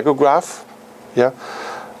with Allegro Graph, yeah,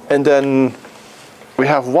 and then we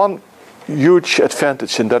have one huge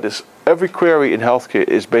advantage, and that is every query in healthcare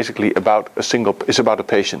is basically about a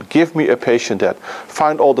patient. Give me a patient that,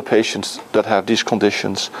 find all the patients that have these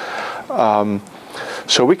conditions.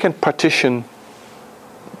 So we can partition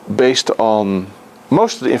based on,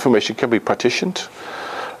 most of the information can be partitioned.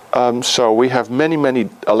 So we have many, many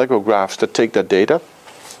Allegro graphs that take that data,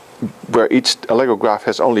 where each Allegro graph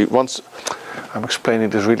has only once. I'm explaining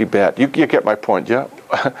this really bad. You get my point, yeah?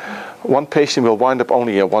 One patient will wind up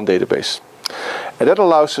only in one database. And that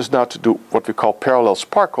allows us now to do what we call parallel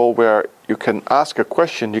Sparkle, where you can ask a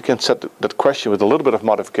question, you can set that question with a little bit of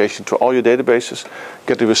modification to all your databases,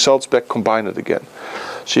 get the results back, combine it again.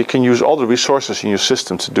 So you can use all the resources in your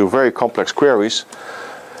system to do very complex queries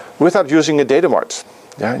without using a data mart.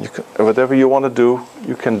 Yeah, you can, whatever you want to do,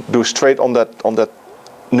 you can do straight on that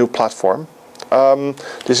new platform.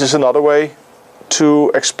 This is another way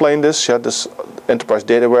to explain this. Yeah, this enterprise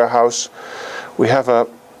data warehouse. We have a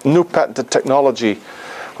new patented technology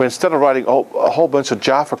where instead of writing a whole bunch of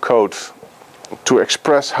Java code to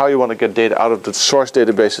express how you want to get data out of the source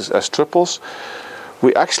databases as triples,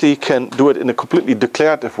 we actually can do it in a completely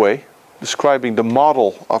declarative way, describing the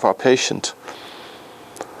model of our patient,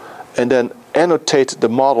 and then annotate the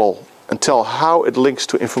model and tell how it links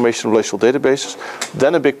to information relational databases.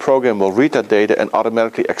 Then a big program will read that data and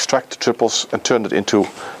automatically extract the triples and turn it into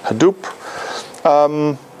Hadoop.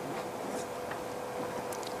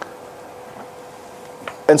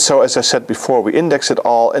 And so, as I said before, we index it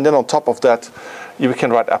all, and then on top of that, you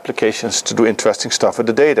can write applications to do interesting stuff with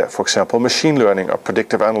the data. For example, machine learning or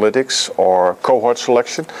predictive analytics or cohort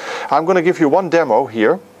selection. I'm going to give you one demo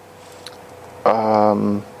here.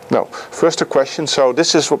 No, first a question. So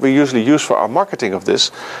this is what we usually use for our marketing of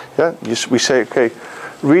this. Yeah, we say, okay,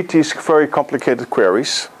 read these very complicated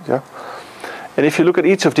queries. Yeah, and if you look at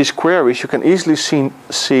each of these queries, you can easily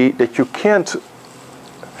see that you can't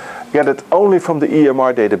get it only from the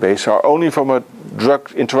EMR database or only from a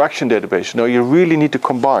drug interaction database. No, you really need to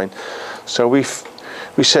combine. So we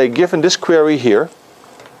say, given this query here,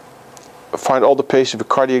 find all the patients with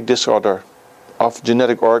cardiac disorder of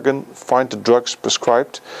genetic organ, find the drugs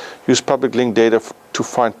prescribed, use public link data to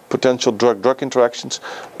find potential drug-drug interactions,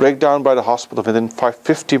 break down by the hospital within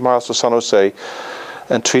 50 miles of San Jose,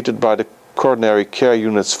 and treated by the coronary care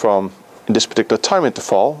units from in this particular time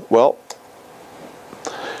interval. Well,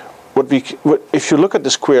 if you look at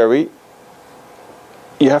this query,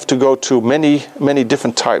 you have to go to many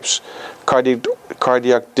different types.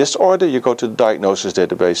 Cardiac disorder, you go to the diagnosis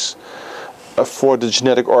database. For the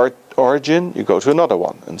genetic origin, you go to another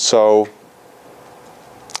one. And so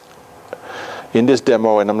in this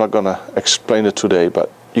demo, and I'm not going to explain it today, but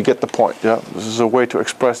you get the point. Yeah, this is a way to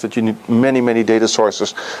express that you need many data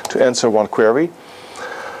sources to answer one query.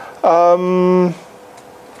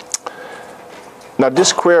 Now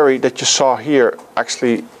this query that you saw here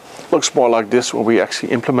actually looks more like this when we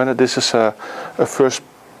actually implemented. This is a first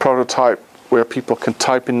prototype where people can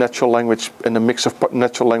type in natural language, in a mix of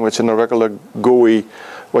natural language and a regular GUI,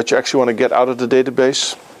 what you actually want to get out of the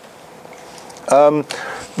database.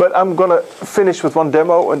 But I'm going to finish with one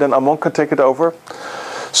demo, and then Amon can take it over.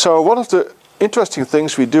 So one of the interesting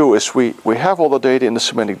things we do is we have all the data in the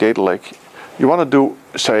semantic data lake. You want to do,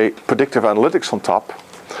 say, predictive analytics on top.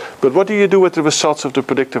 But what do you do with the results of the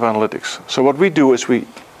predictive analytics? So what we do is we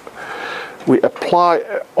we apply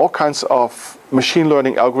all kinds of machine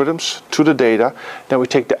learning algorithms to the data. Then we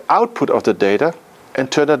take the output of the data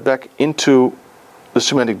and turn it back into the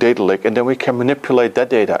semantic data lake, and then we can manipulate that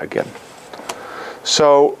data again.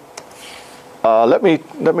 So let me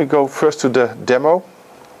go first to the demo.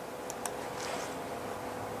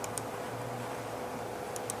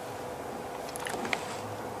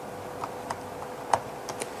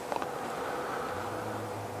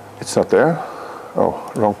 It's not there.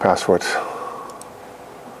 Oh, wrong password.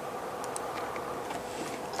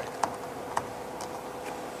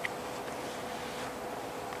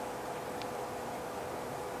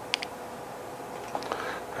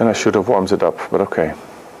 And I should have warmed it up, but okay.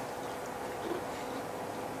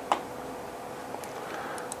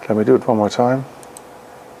 Let me do it one more time.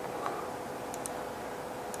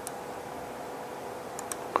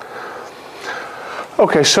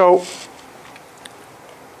 Okay, so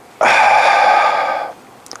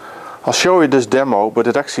I'll show you this demo, but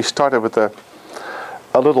it actually started with a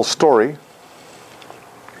little story.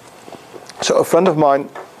 So a friend of mine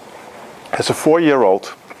has a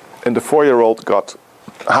 4-year-old, and the 4-year-old got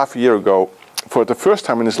half a year ago, for the first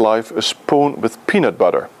time in his life, a spoon with peanut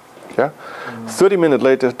butter. Yeah, 30 minutes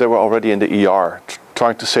later, they were already in the ER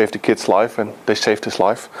trying to save the kid's life, and they saved his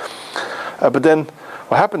life. But then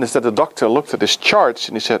what happened is that the doctor looked at his charts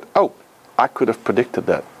and he said, "Oh, I could have predicted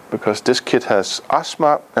that, because this kid has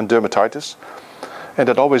asthma and dermatitis, and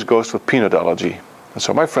that always goes with peanut allergy." And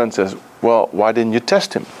so my friend says, "Well, why didn't you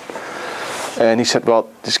test him?" And he said, "Well,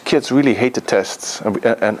 these kids really hate the tests,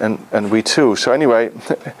 and we too." So anyway,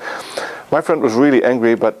 my friend was really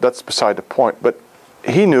angry, but that's beside the point. But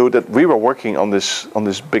he knew that we were working on this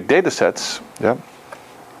big data sets. Yeah.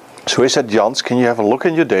 So he said, "Jans, can you have a look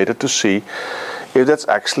in your data to see if that's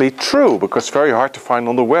actually true? Because it's very hard to find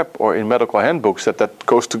on the web or in medical handbooks that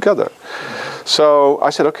goes together." So I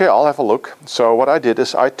said, "Okay, I'll have a look." So what I did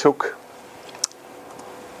is I took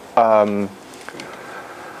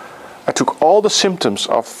all the symptoms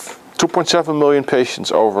of 2.7 million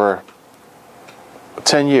patients over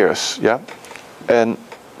 10 years, yeah, and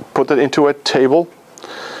put it into a table.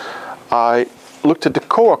 I looked at the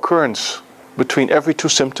co-occurrence between every 2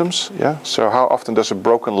 symptoms, yeah. So how often does a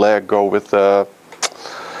broken leg go with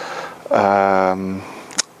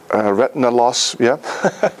retina loss, yeah?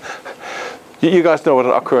 You guys know what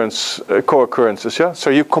an co-occurrence is, yeah? So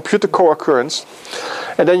you compute the co-occurrence,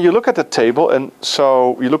 and then you look at the table, and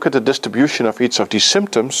so you look at the distribution of each of these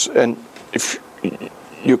symptoms, and if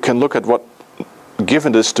you can look at what,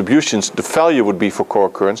 given the distributions, the value would be for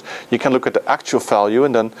co-occurrence, you can look at the actual value,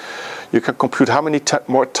 and then you can compute how many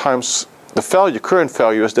more times the value, current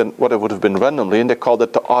value, is than what it would have been randomly, and they call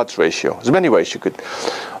that the odds ratio. There's many ways you could,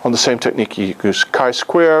 on the same technique, you can use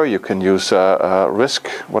chi-square, you can use risk,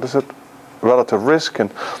 what is it? Relative risk, and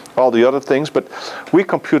all the other things, but we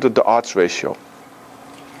computed the odds ratio.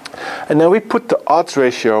 And then we put the odds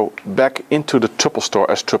ratio back into the tuple store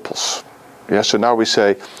as triples. Yeah, so now we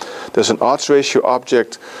say there's an odds ratio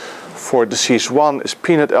object for disease 1 is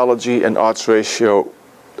peanut allergy, and odds ratio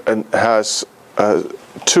and has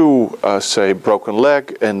 2 say broken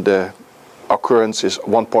leg, and the occurrence is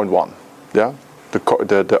 1.1. Yeah,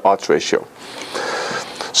 the odds ratio.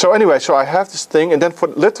 So anyway, so I have this thing, and then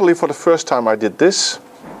literally for the first time I did this.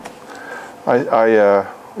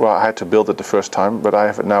 Well, I had to build it the first time, but I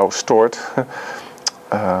have it now stored.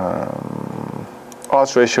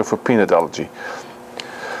 Odds ratio for peanut allergy.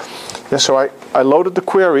 Yeah, so I loaded the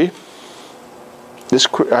query.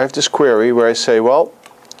 I have this query where I say, well,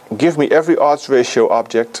 give me every odds ratio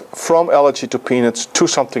object from allergy to peanuts to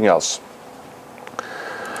something else.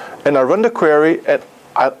 And I run the query, and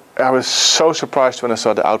I was so surprised when I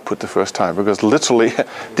saw the output the first time, because literally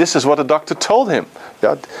this is what the doctor told him.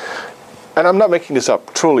 Yeah? And I'm not making this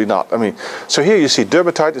up, truly not. I mean, so here you see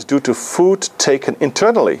dermatitis due to food taken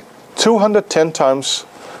internally, 210 times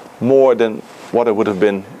more than what it would have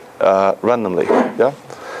been randomly. Yeah,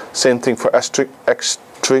 same thing for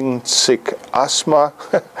extrinsic asthma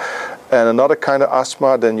and another kind of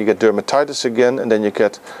asthma. Then you get dermatitis again, and then you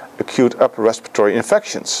get acute upper respiratory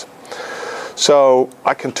infections. So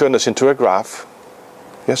I can turn this into a graph.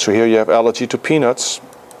 Yeah, so here you have allergy to peanuts,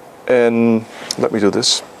 and let me do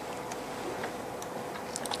this.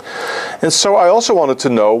 And so I also wanted to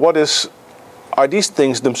know are these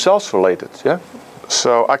things themselves related? Yeah.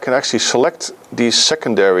 So I can actually select these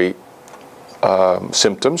secondary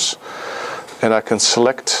symptoms, and I can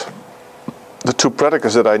select the 2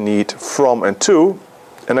 predicates that I need from and to,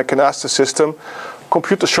 and I can ask the system,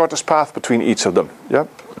 compute the shortest path between each of them. Yeah.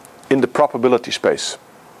 In the probability space.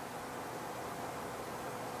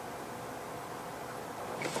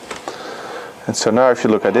 And so now if you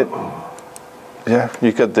look at it, yeah,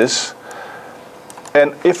 you get this.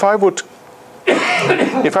 And if I would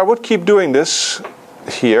keep doing this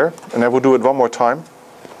here, and I would do it one more time,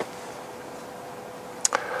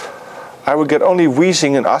 I would get only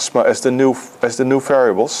wheezing and asthma as the new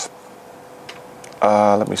variables.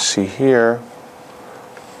 Let me see here.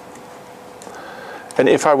 And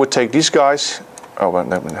if I would take these guys, oh, well,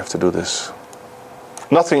 then we have to do this.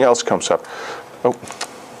 Nothing else comes up. Oh,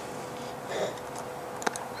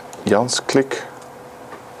 Jans, click.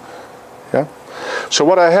 Yeah. So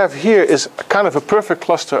what I have here is kind of a perfect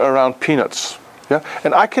cluster around peanuts. Yeah.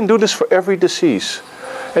 And I can do this for every disease.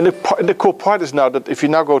 And the cool part is now that if you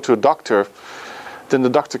now go to a doctor, then the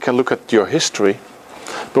doctor can look at your history.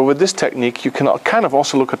 But with this technique, you can kind of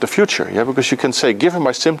also look at the future, yeah, because you can say, given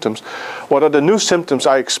my symptoms, what are the new symptoms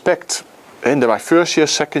I expect in my first year,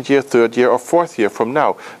 second year, third year, or fourth year from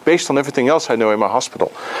now, based on everything else I know in my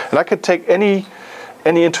hospital. And I can take any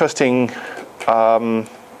interesting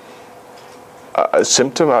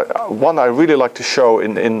symptom. One I really like to show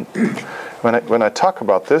when I talk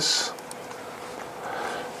about this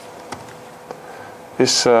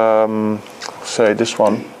is say this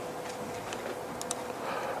one.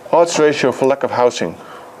 Odds ratio for lack of housing.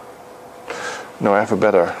 No, I have the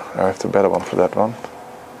better one for that one.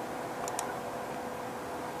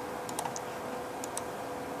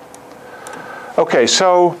 Okay,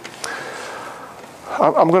 so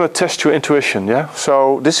I'm going to test your intuition, yeah?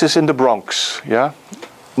 So this is in the Bronx, yeah?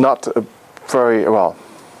 Not very, well,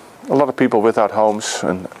 a lot of people without homes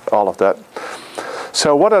and all of that.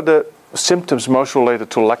 So what are the symptoms most related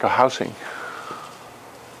to lack of housing?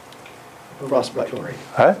 Respiratory.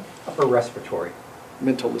 Huh? Upper respiratory.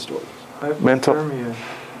 Mental disorders. Mental.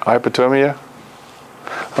 Hypothermia.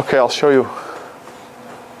 Okay, I'll show you.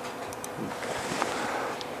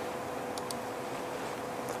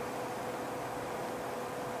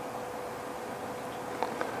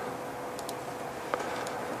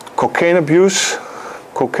 Cocaine abuse,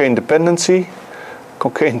 cocaine dependency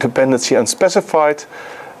unspecified,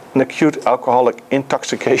 and acute alcoholic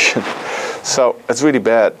intoxication. So it's really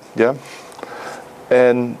bad, yeah?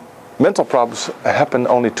 And mental problems happen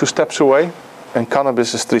only 2 steps away, and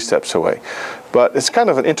cannabis is 3 steps away. But it's kind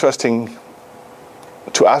of an interesting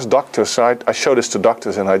to ask doctors. I show this to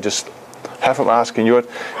doctors, and I just have them ask in your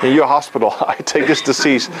hospital, I take this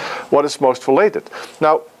disease, what is most related?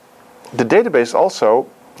 Now, the database also,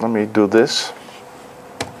 let me do this.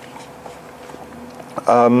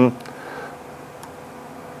 Now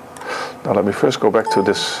let me first go back to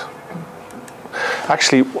this.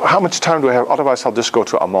 Actually, how much time do I have? Otherwise, I'll just go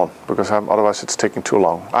to Amon, because otherwise it's taking too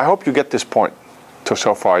long. I hope you get this point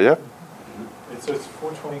so far, yeah? So it's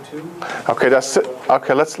 4:22. Okay, that's it.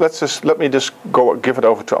 Okay, let me just go give it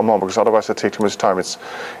over to Amon, because otherwise I take too much time.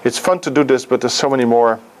 It's fun to do this, but there's so many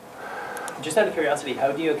more. Just out of curiosity,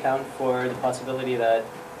 how do you account for the possibility that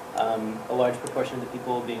a large proportion of the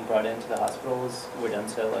people being brought into the hospitals were done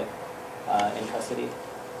so like in custody?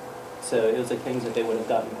 So it was like things that they would have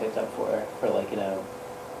gotten picked up for like, you know,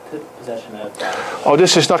 possession of. Oh,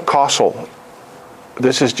 this is not causal.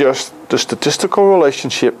 This is just the statistical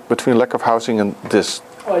relationship between lack of housing and this.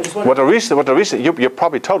 Oh, I just What the reason? You're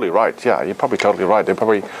probably totally right. Yeah, you're probably totally right. They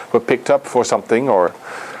probably were picked up for something, or.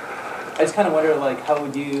 I just kind of wonder, like, how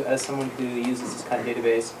would you, as someone who uses this kind of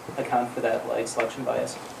database, account for that, like, selection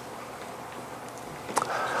bias?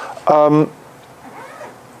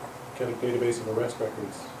 Get a database of arrest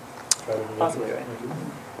records. Possibly, right?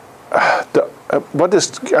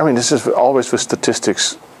 This is always with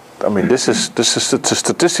statistics. I mean, this is the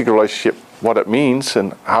statistical relationship, what it means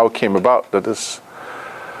and how it came about. That is.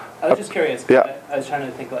 I was just curious. Yeah. I was trying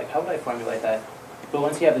to think, like, how would I formulate that? But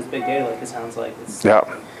once you have this big data, like, it sounds like it's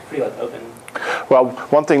pretty, like, open. Well,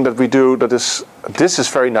 one thing that we do this is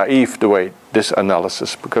very naive, the way this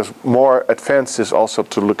analysis, because more advanced is also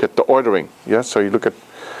to look at the ordering. Yeah, so you look at,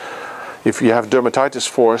 if you have dermatitis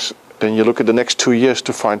force, then you look at the next 2 years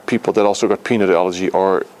to find people that also got peanut allergy,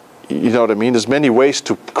 or, you know what I mean? There's many ways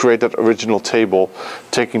to create that original table,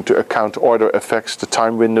 taking into account order effects, the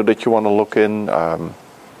time window that you want to look in,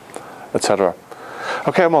 etc.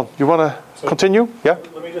 Okay, Amon, you want to continue? Yeah?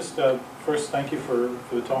 Let me just first thank you for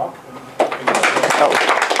the talk. Oh,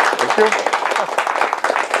 thank you.